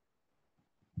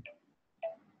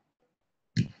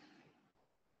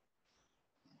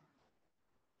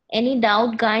 Any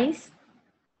doubt, guys?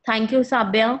 Thank you,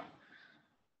 Sabya.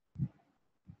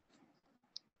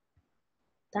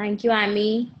 Thank you,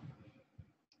 Amy.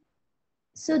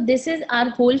 So this is our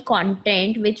whole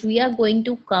content which we are going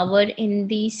to cover in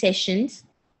the sessions.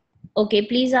 Okay,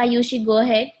 please Ayushi, go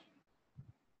ahead.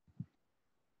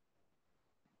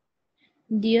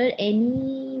 Dear,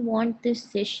 any want this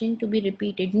session to be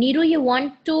repeated? Neeru, you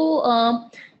want to,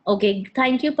 okay,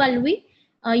 thank you, Palvi.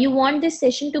 You want this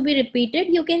session to be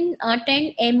repeated? You can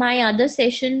attend my other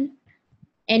session,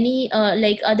 any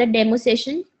like other demo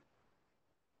session.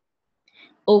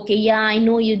 Okay, yeah, I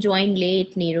know you joined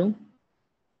late, Neeru.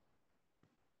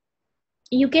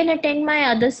 You can attend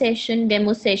my other session,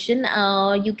 demo session.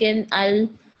 You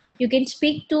can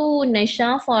speak to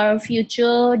Nisha for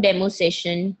future demo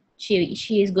session.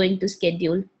 She is going to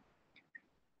schedule.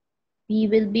 We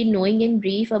will be knowing in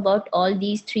brief about all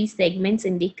these 3 segments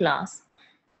in the class.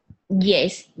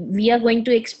 Yes, we are going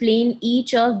to explain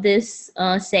each of this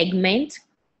segment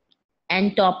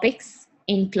and topics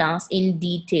in class in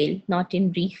detail, not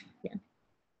in brief. Yeah.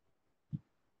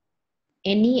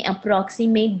 Any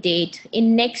approximate date?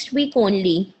 In next week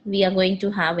only, we are going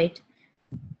to have it.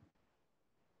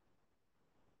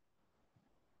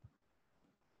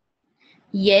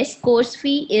 Yes, course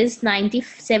fee is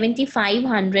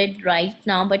 7,500 right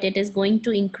now, but it is going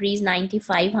to increase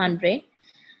 9,500.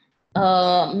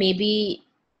 Maybe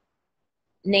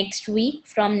next week,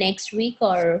 from next week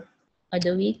or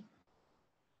other week.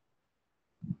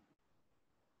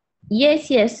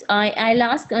 Yes. I'll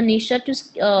ask Anisha to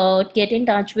get in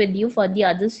touch with you for the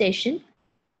other session.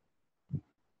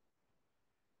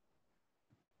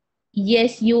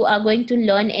 Yes, you are going to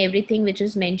learn everything which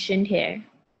is mentioned here.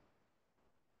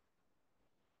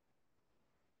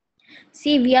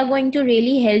 See, we are going to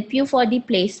really help you for the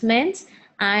placements,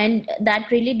 and that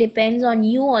really depends on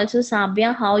you also,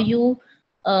 Sabya, how you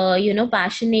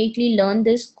passionately learn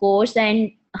this course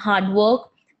and hard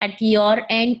work at your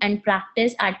end and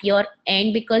practice at your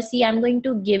end. Because see, I'm going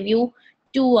to give you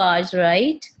 2 hours,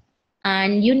 right?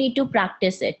 And you need to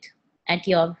practice it at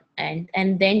your end,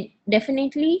 and then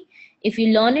definitely if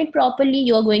you learn it properly,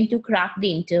 you're going to crack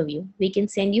the interview. We can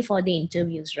send you for the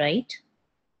interviews, right?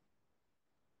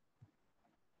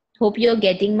 Hope you're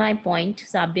getting my point,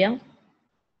 Sabya.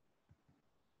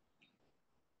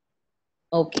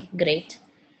 Okay, great.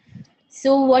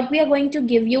 So what we are going to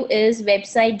give you is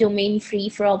website domain free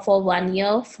for 1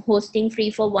 year, hosting free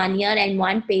for 1 year, and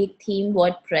 1 paid theme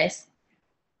WordPress.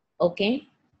 Okay.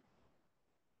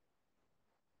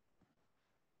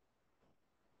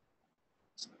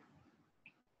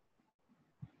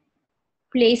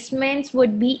 Placements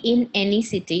would be in any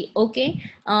city. Okay.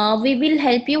 We will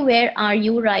help you. Where are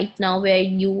you right now? Where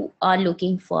you are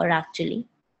looking for actually?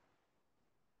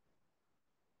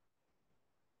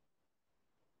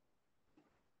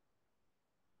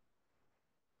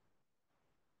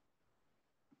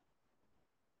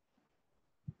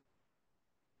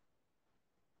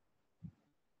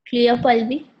 Clear,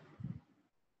 Palvi?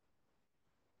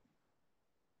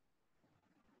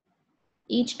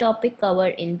 each topic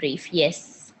covered in brief.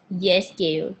 Yes. Yes,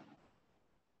 Keyur.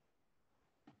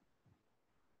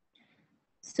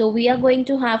 So we are going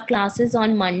to have classes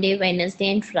on Monday,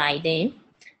 Wednesday, and Friday.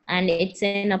 And it's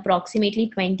an approximately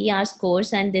 20 hours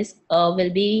course, and this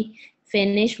will be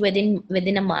finished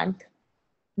within a month,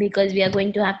 because we are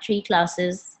going to have 3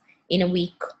 classes in a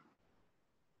week.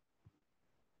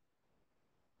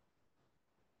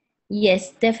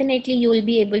 Yes, definitely you will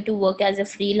be able to work as a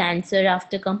freelancer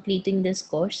after completing this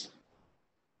course.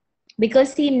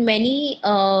 Because see, in many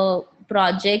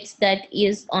projects that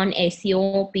is on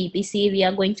SEO, PPC, we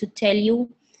are going to tell you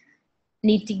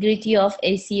nitty-gritty of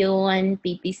SEO and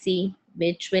PPC,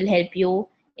 which will help you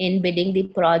in bidding the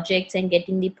projects and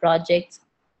getting the projects.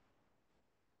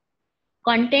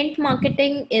 Content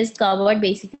marketing is covered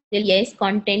basically. Yes,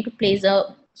 content plays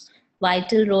a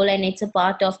vital role and it's a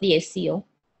part of the SEO.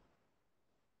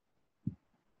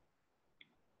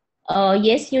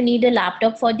 Yes, you need a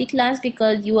laptop for the class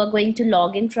because you are going to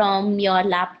log in from your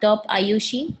laptop,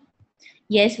 Ayushi.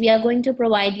 Yes, we are going to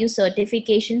provide you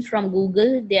certifications from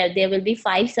Google. There will be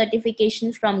 5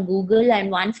 certifications from Google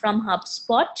and 1 from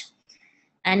HubSpot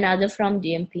and another from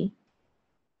DMP.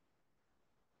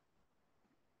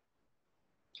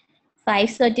 5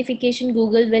 certification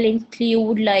Google will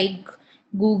include like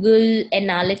Google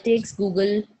Analytics,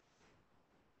 Google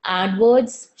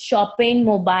AdWords, Shopping,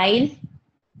 Mobile,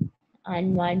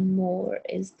 and one more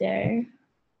is there.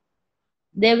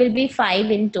 There will be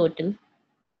 5 in total.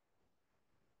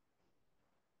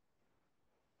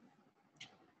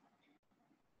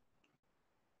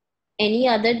 Any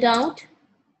other doubt?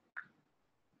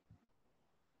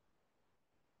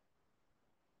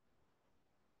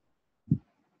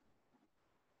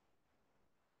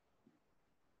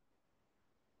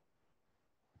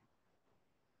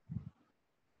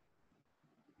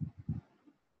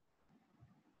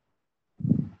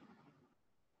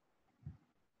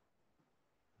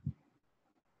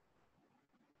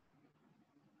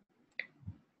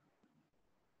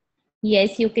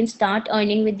 Yes, you can start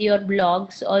earning with your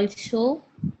blogs also.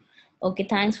 Okay,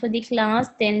 thanks for the class.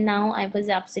 Till now, I was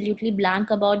absolutely blank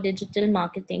about digital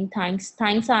marketing. Thanks,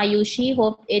 Ayushi.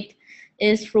 Hope it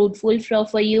is fruitful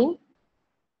for you.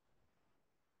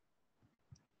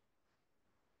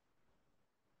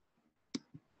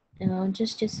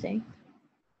 Just a sec.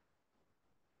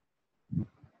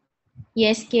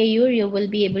 Yes, KU, you will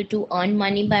be able to earn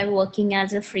money by working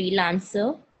as a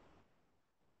freelancer.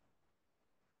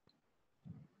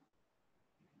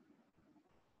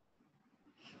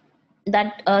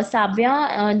 That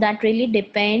Sabya, that really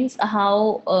depends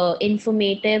how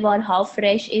informative or how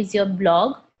fresh is your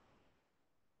blog.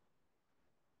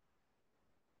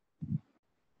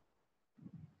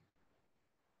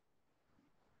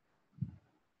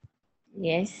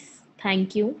 Yes,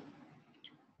 thank you.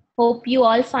 Hope you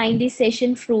all find this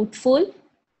session fruitful.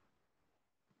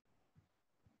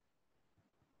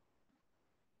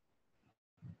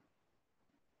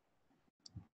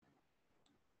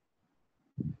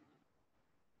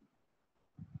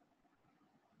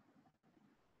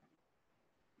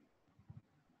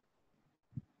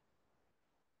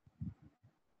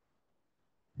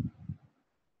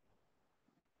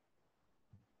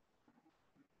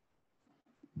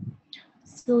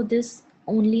 So this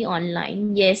only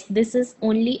online. Yes, this is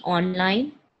only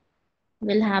online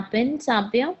will happen,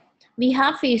 Sabya. We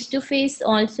have face-to-face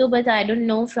also, but I don't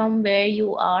know from where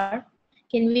you are.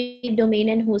 Can we give domain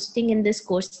and hosting in this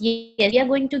course? Yes, we are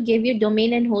going to give you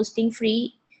domain and hosting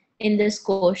free in this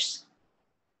course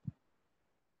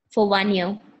for 1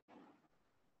 year.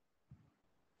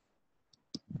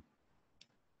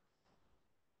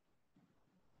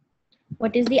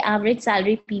 What is the average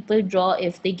salary people draw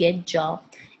if they get job?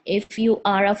 If you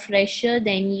are a fresher,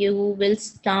 then you will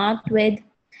start with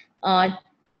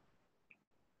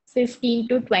 15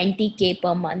 to 20K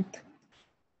per month.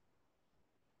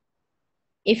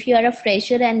 If you are a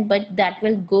fresher, but that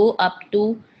will go up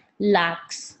to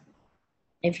lakhs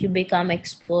if you become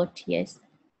expert. Yes.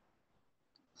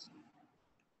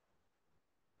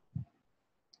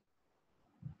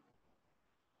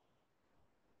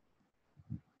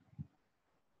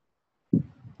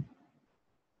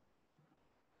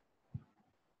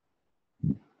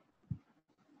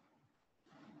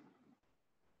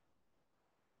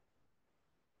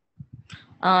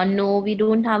 No, we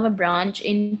don't have a branch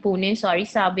in Pune. Sorry,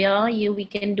 Sabya. We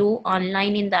can do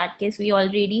online in that case. We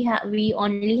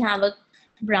only have a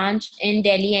branch in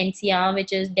Delhi NCR,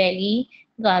 which is Delhi,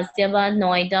 Ghaziabad,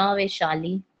 Noida,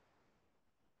 Vaishali.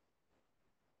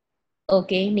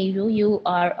 Okay, Neeru, you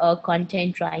are a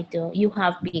content writer. You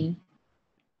have been.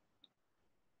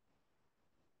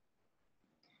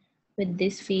 with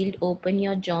this field. Open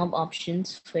your job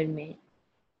options for me.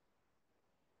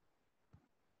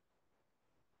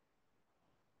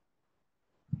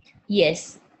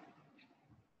 Yes.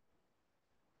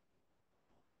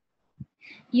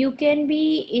 You can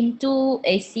be into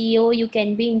SEO, you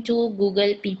can be into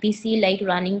Google PPC, like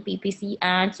running PPC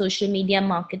ads, social media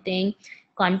marketing,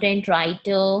 content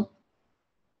writer.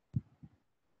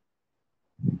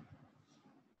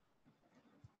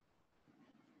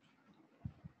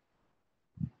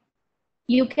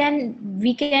 We can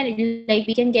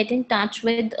get in touch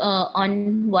with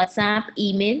on WhatsApp,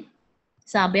 email,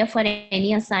 Sabia, for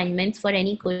any assignments, for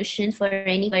any questions, for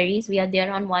any queries. We are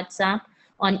there on WhatsApp,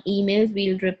 on emails.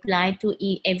 We'll reply to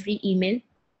every email.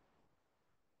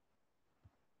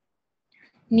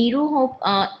 Neeru, hope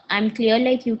I'm clear,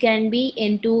 like you can be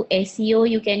into SEO,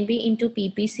 you can be into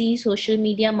PPC, social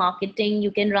media marketing,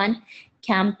 you can run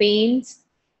campaigns,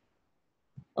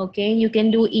 okay? You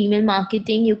can do email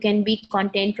marketing, you can be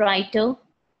content writer.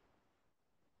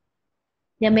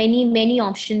 There are many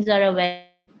options are available.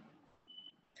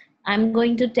 I'm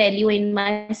going to tell you in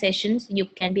my sessions, you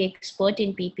can be expert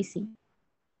in PPC.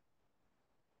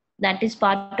 That is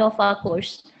part of our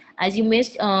course. As you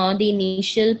missed the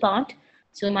initial part,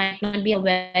 so you might not be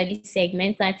aware the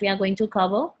segments that we are going to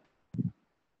cover.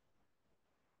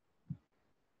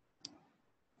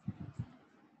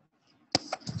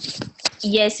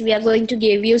 Yes, we are going to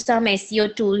give you some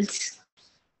SEO tools.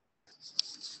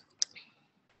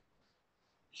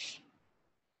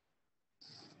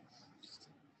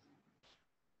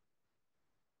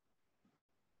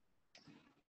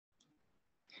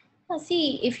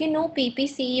 See, if you know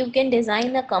PPC, you can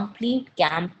design a complete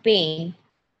campaign.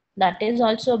 That is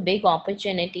also a big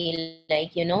opportunity.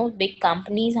 Like, you know, big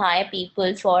companies hire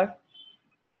people for.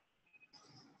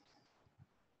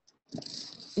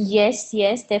 Yes,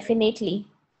 definitely.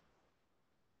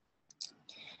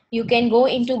 You can go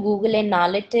into Google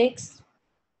Analytics.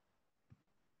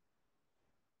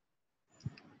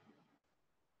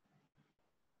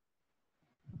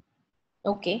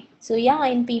 Okay, so yeah,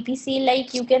 in PPC,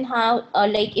 like you can have,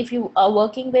 like if you are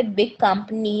working with big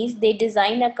companies, they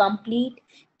design a complete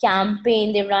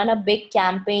campaign. They run a big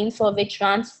campaign for which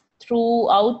runs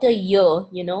throughout a year,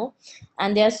 you know,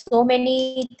 and there are so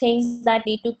many things that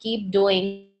need to keep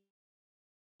doing,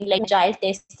 like agile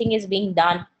testing is being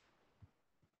done,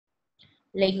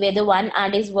 like whether one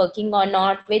ad is working or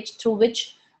not, which through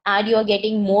which ad you're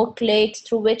getting more clicks,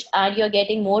 through which ad you're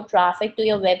getting more traffic to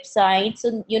your website.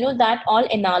 So you know that all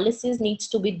analysis needs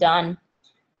to be done,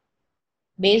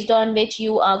 based on which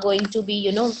you are going to be,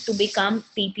 you know, to become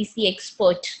PPC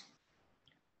expert.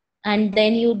 And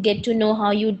then you get to know how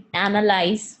you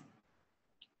analyze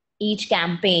each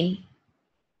campaign.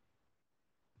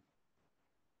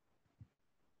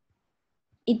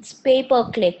 It's pay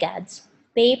per click ads,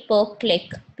 pay per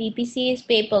click. PPC is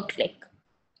pay per click.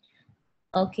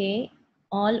 Okay,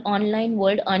 all online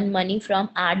world earn money from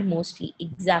ad mostly.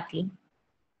 Exactly.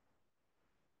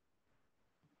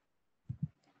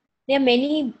 There are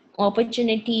many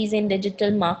opportunities in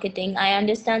digital marketing. I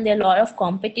understand there are a lot of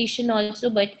competition also,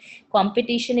 but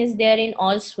competition is there in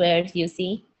all spheres, you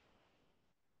see.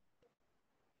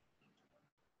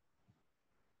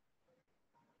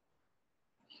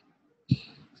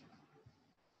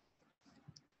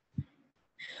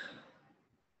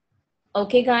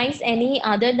 Okay, guys, any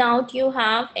other doubt you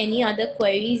have, any other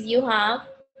queries you have?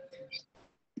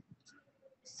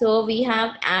 So we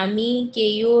have Amy,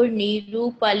 Keyur,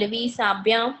 Neeru, Pallavi,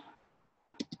 Sabya.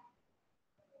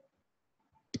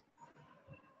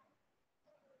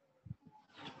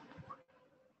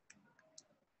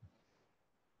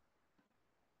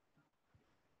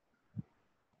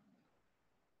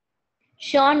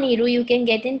 Sure, Neeru, you can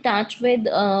get in touch with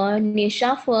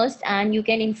Nisha first and you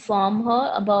can inform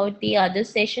her about the other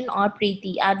session, or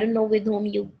Preeti. I don't know with whom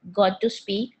you got to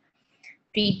speak,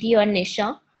 Preeti or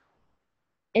Nisha.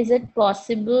 Is it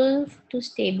possible to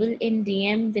stable in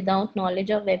DM without knowledge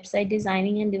of website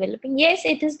designing and developing? Yes,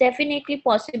 it is definitely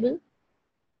possible.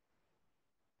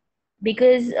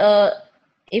 Because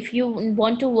if you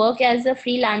want to work as a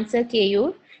freelancer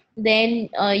KU, then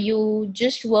you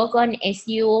just work on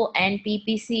SEO and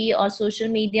PPC or social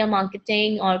media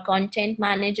marketing or content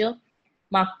manager,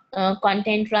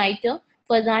 content writer.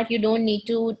 For that, you don't need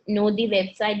to know the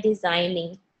website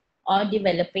designing or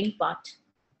developing part.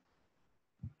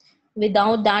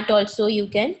 Without that also you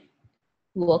can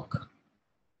work.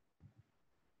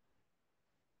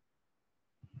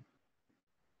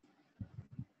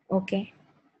 Okay.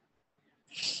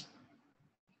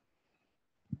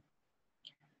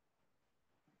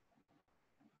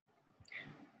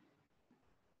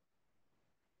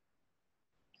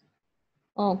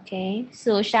 Okay,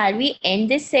 so shall we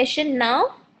end this session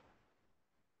now?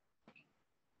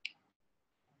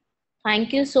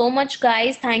 Thank you so much,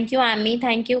 guys. Thank you, Ami.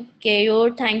 Thank you,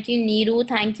 Keyur. Thank you, Neeru.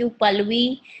 Thank you,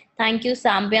 Palvi. Thank you,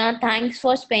 Sambhya. Thanks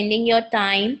for spending your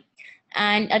time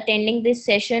and attending this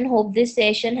session. Hope this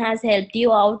session has helped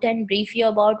you out and brief you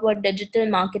about what digital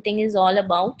marketing is all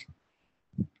about.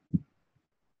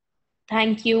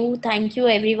 Thank you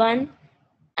everyone.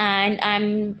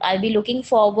 And I'll be looking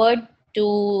forward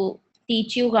to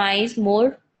teach you guys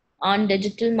more on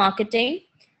digital marketing.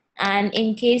 And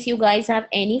in case you guys have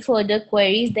any further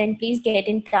queries, then please get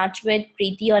in touch with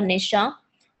Preeti or Nisha.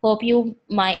 Hope you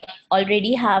might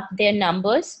already have their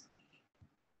numbers.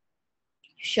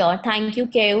 Sure. Thank you,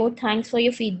 Keo. Thanks for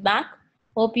your feedback.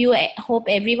 Hope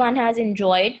everyone has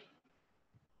enjoyed.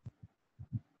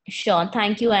 Sure.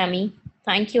 Thank you, Amy.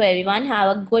 Thank you, everyone.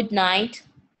 Have a good night.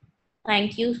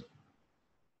 Thank you.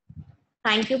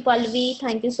 Thank you, Palvi.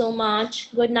 Thank you so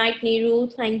much. Good night,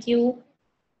 Neeru. Thank you.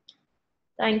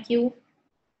 Thank you.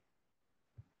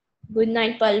 Good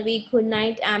night, Palvi. Good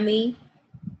night, Amy.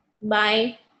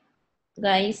 Bye,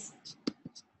 guys.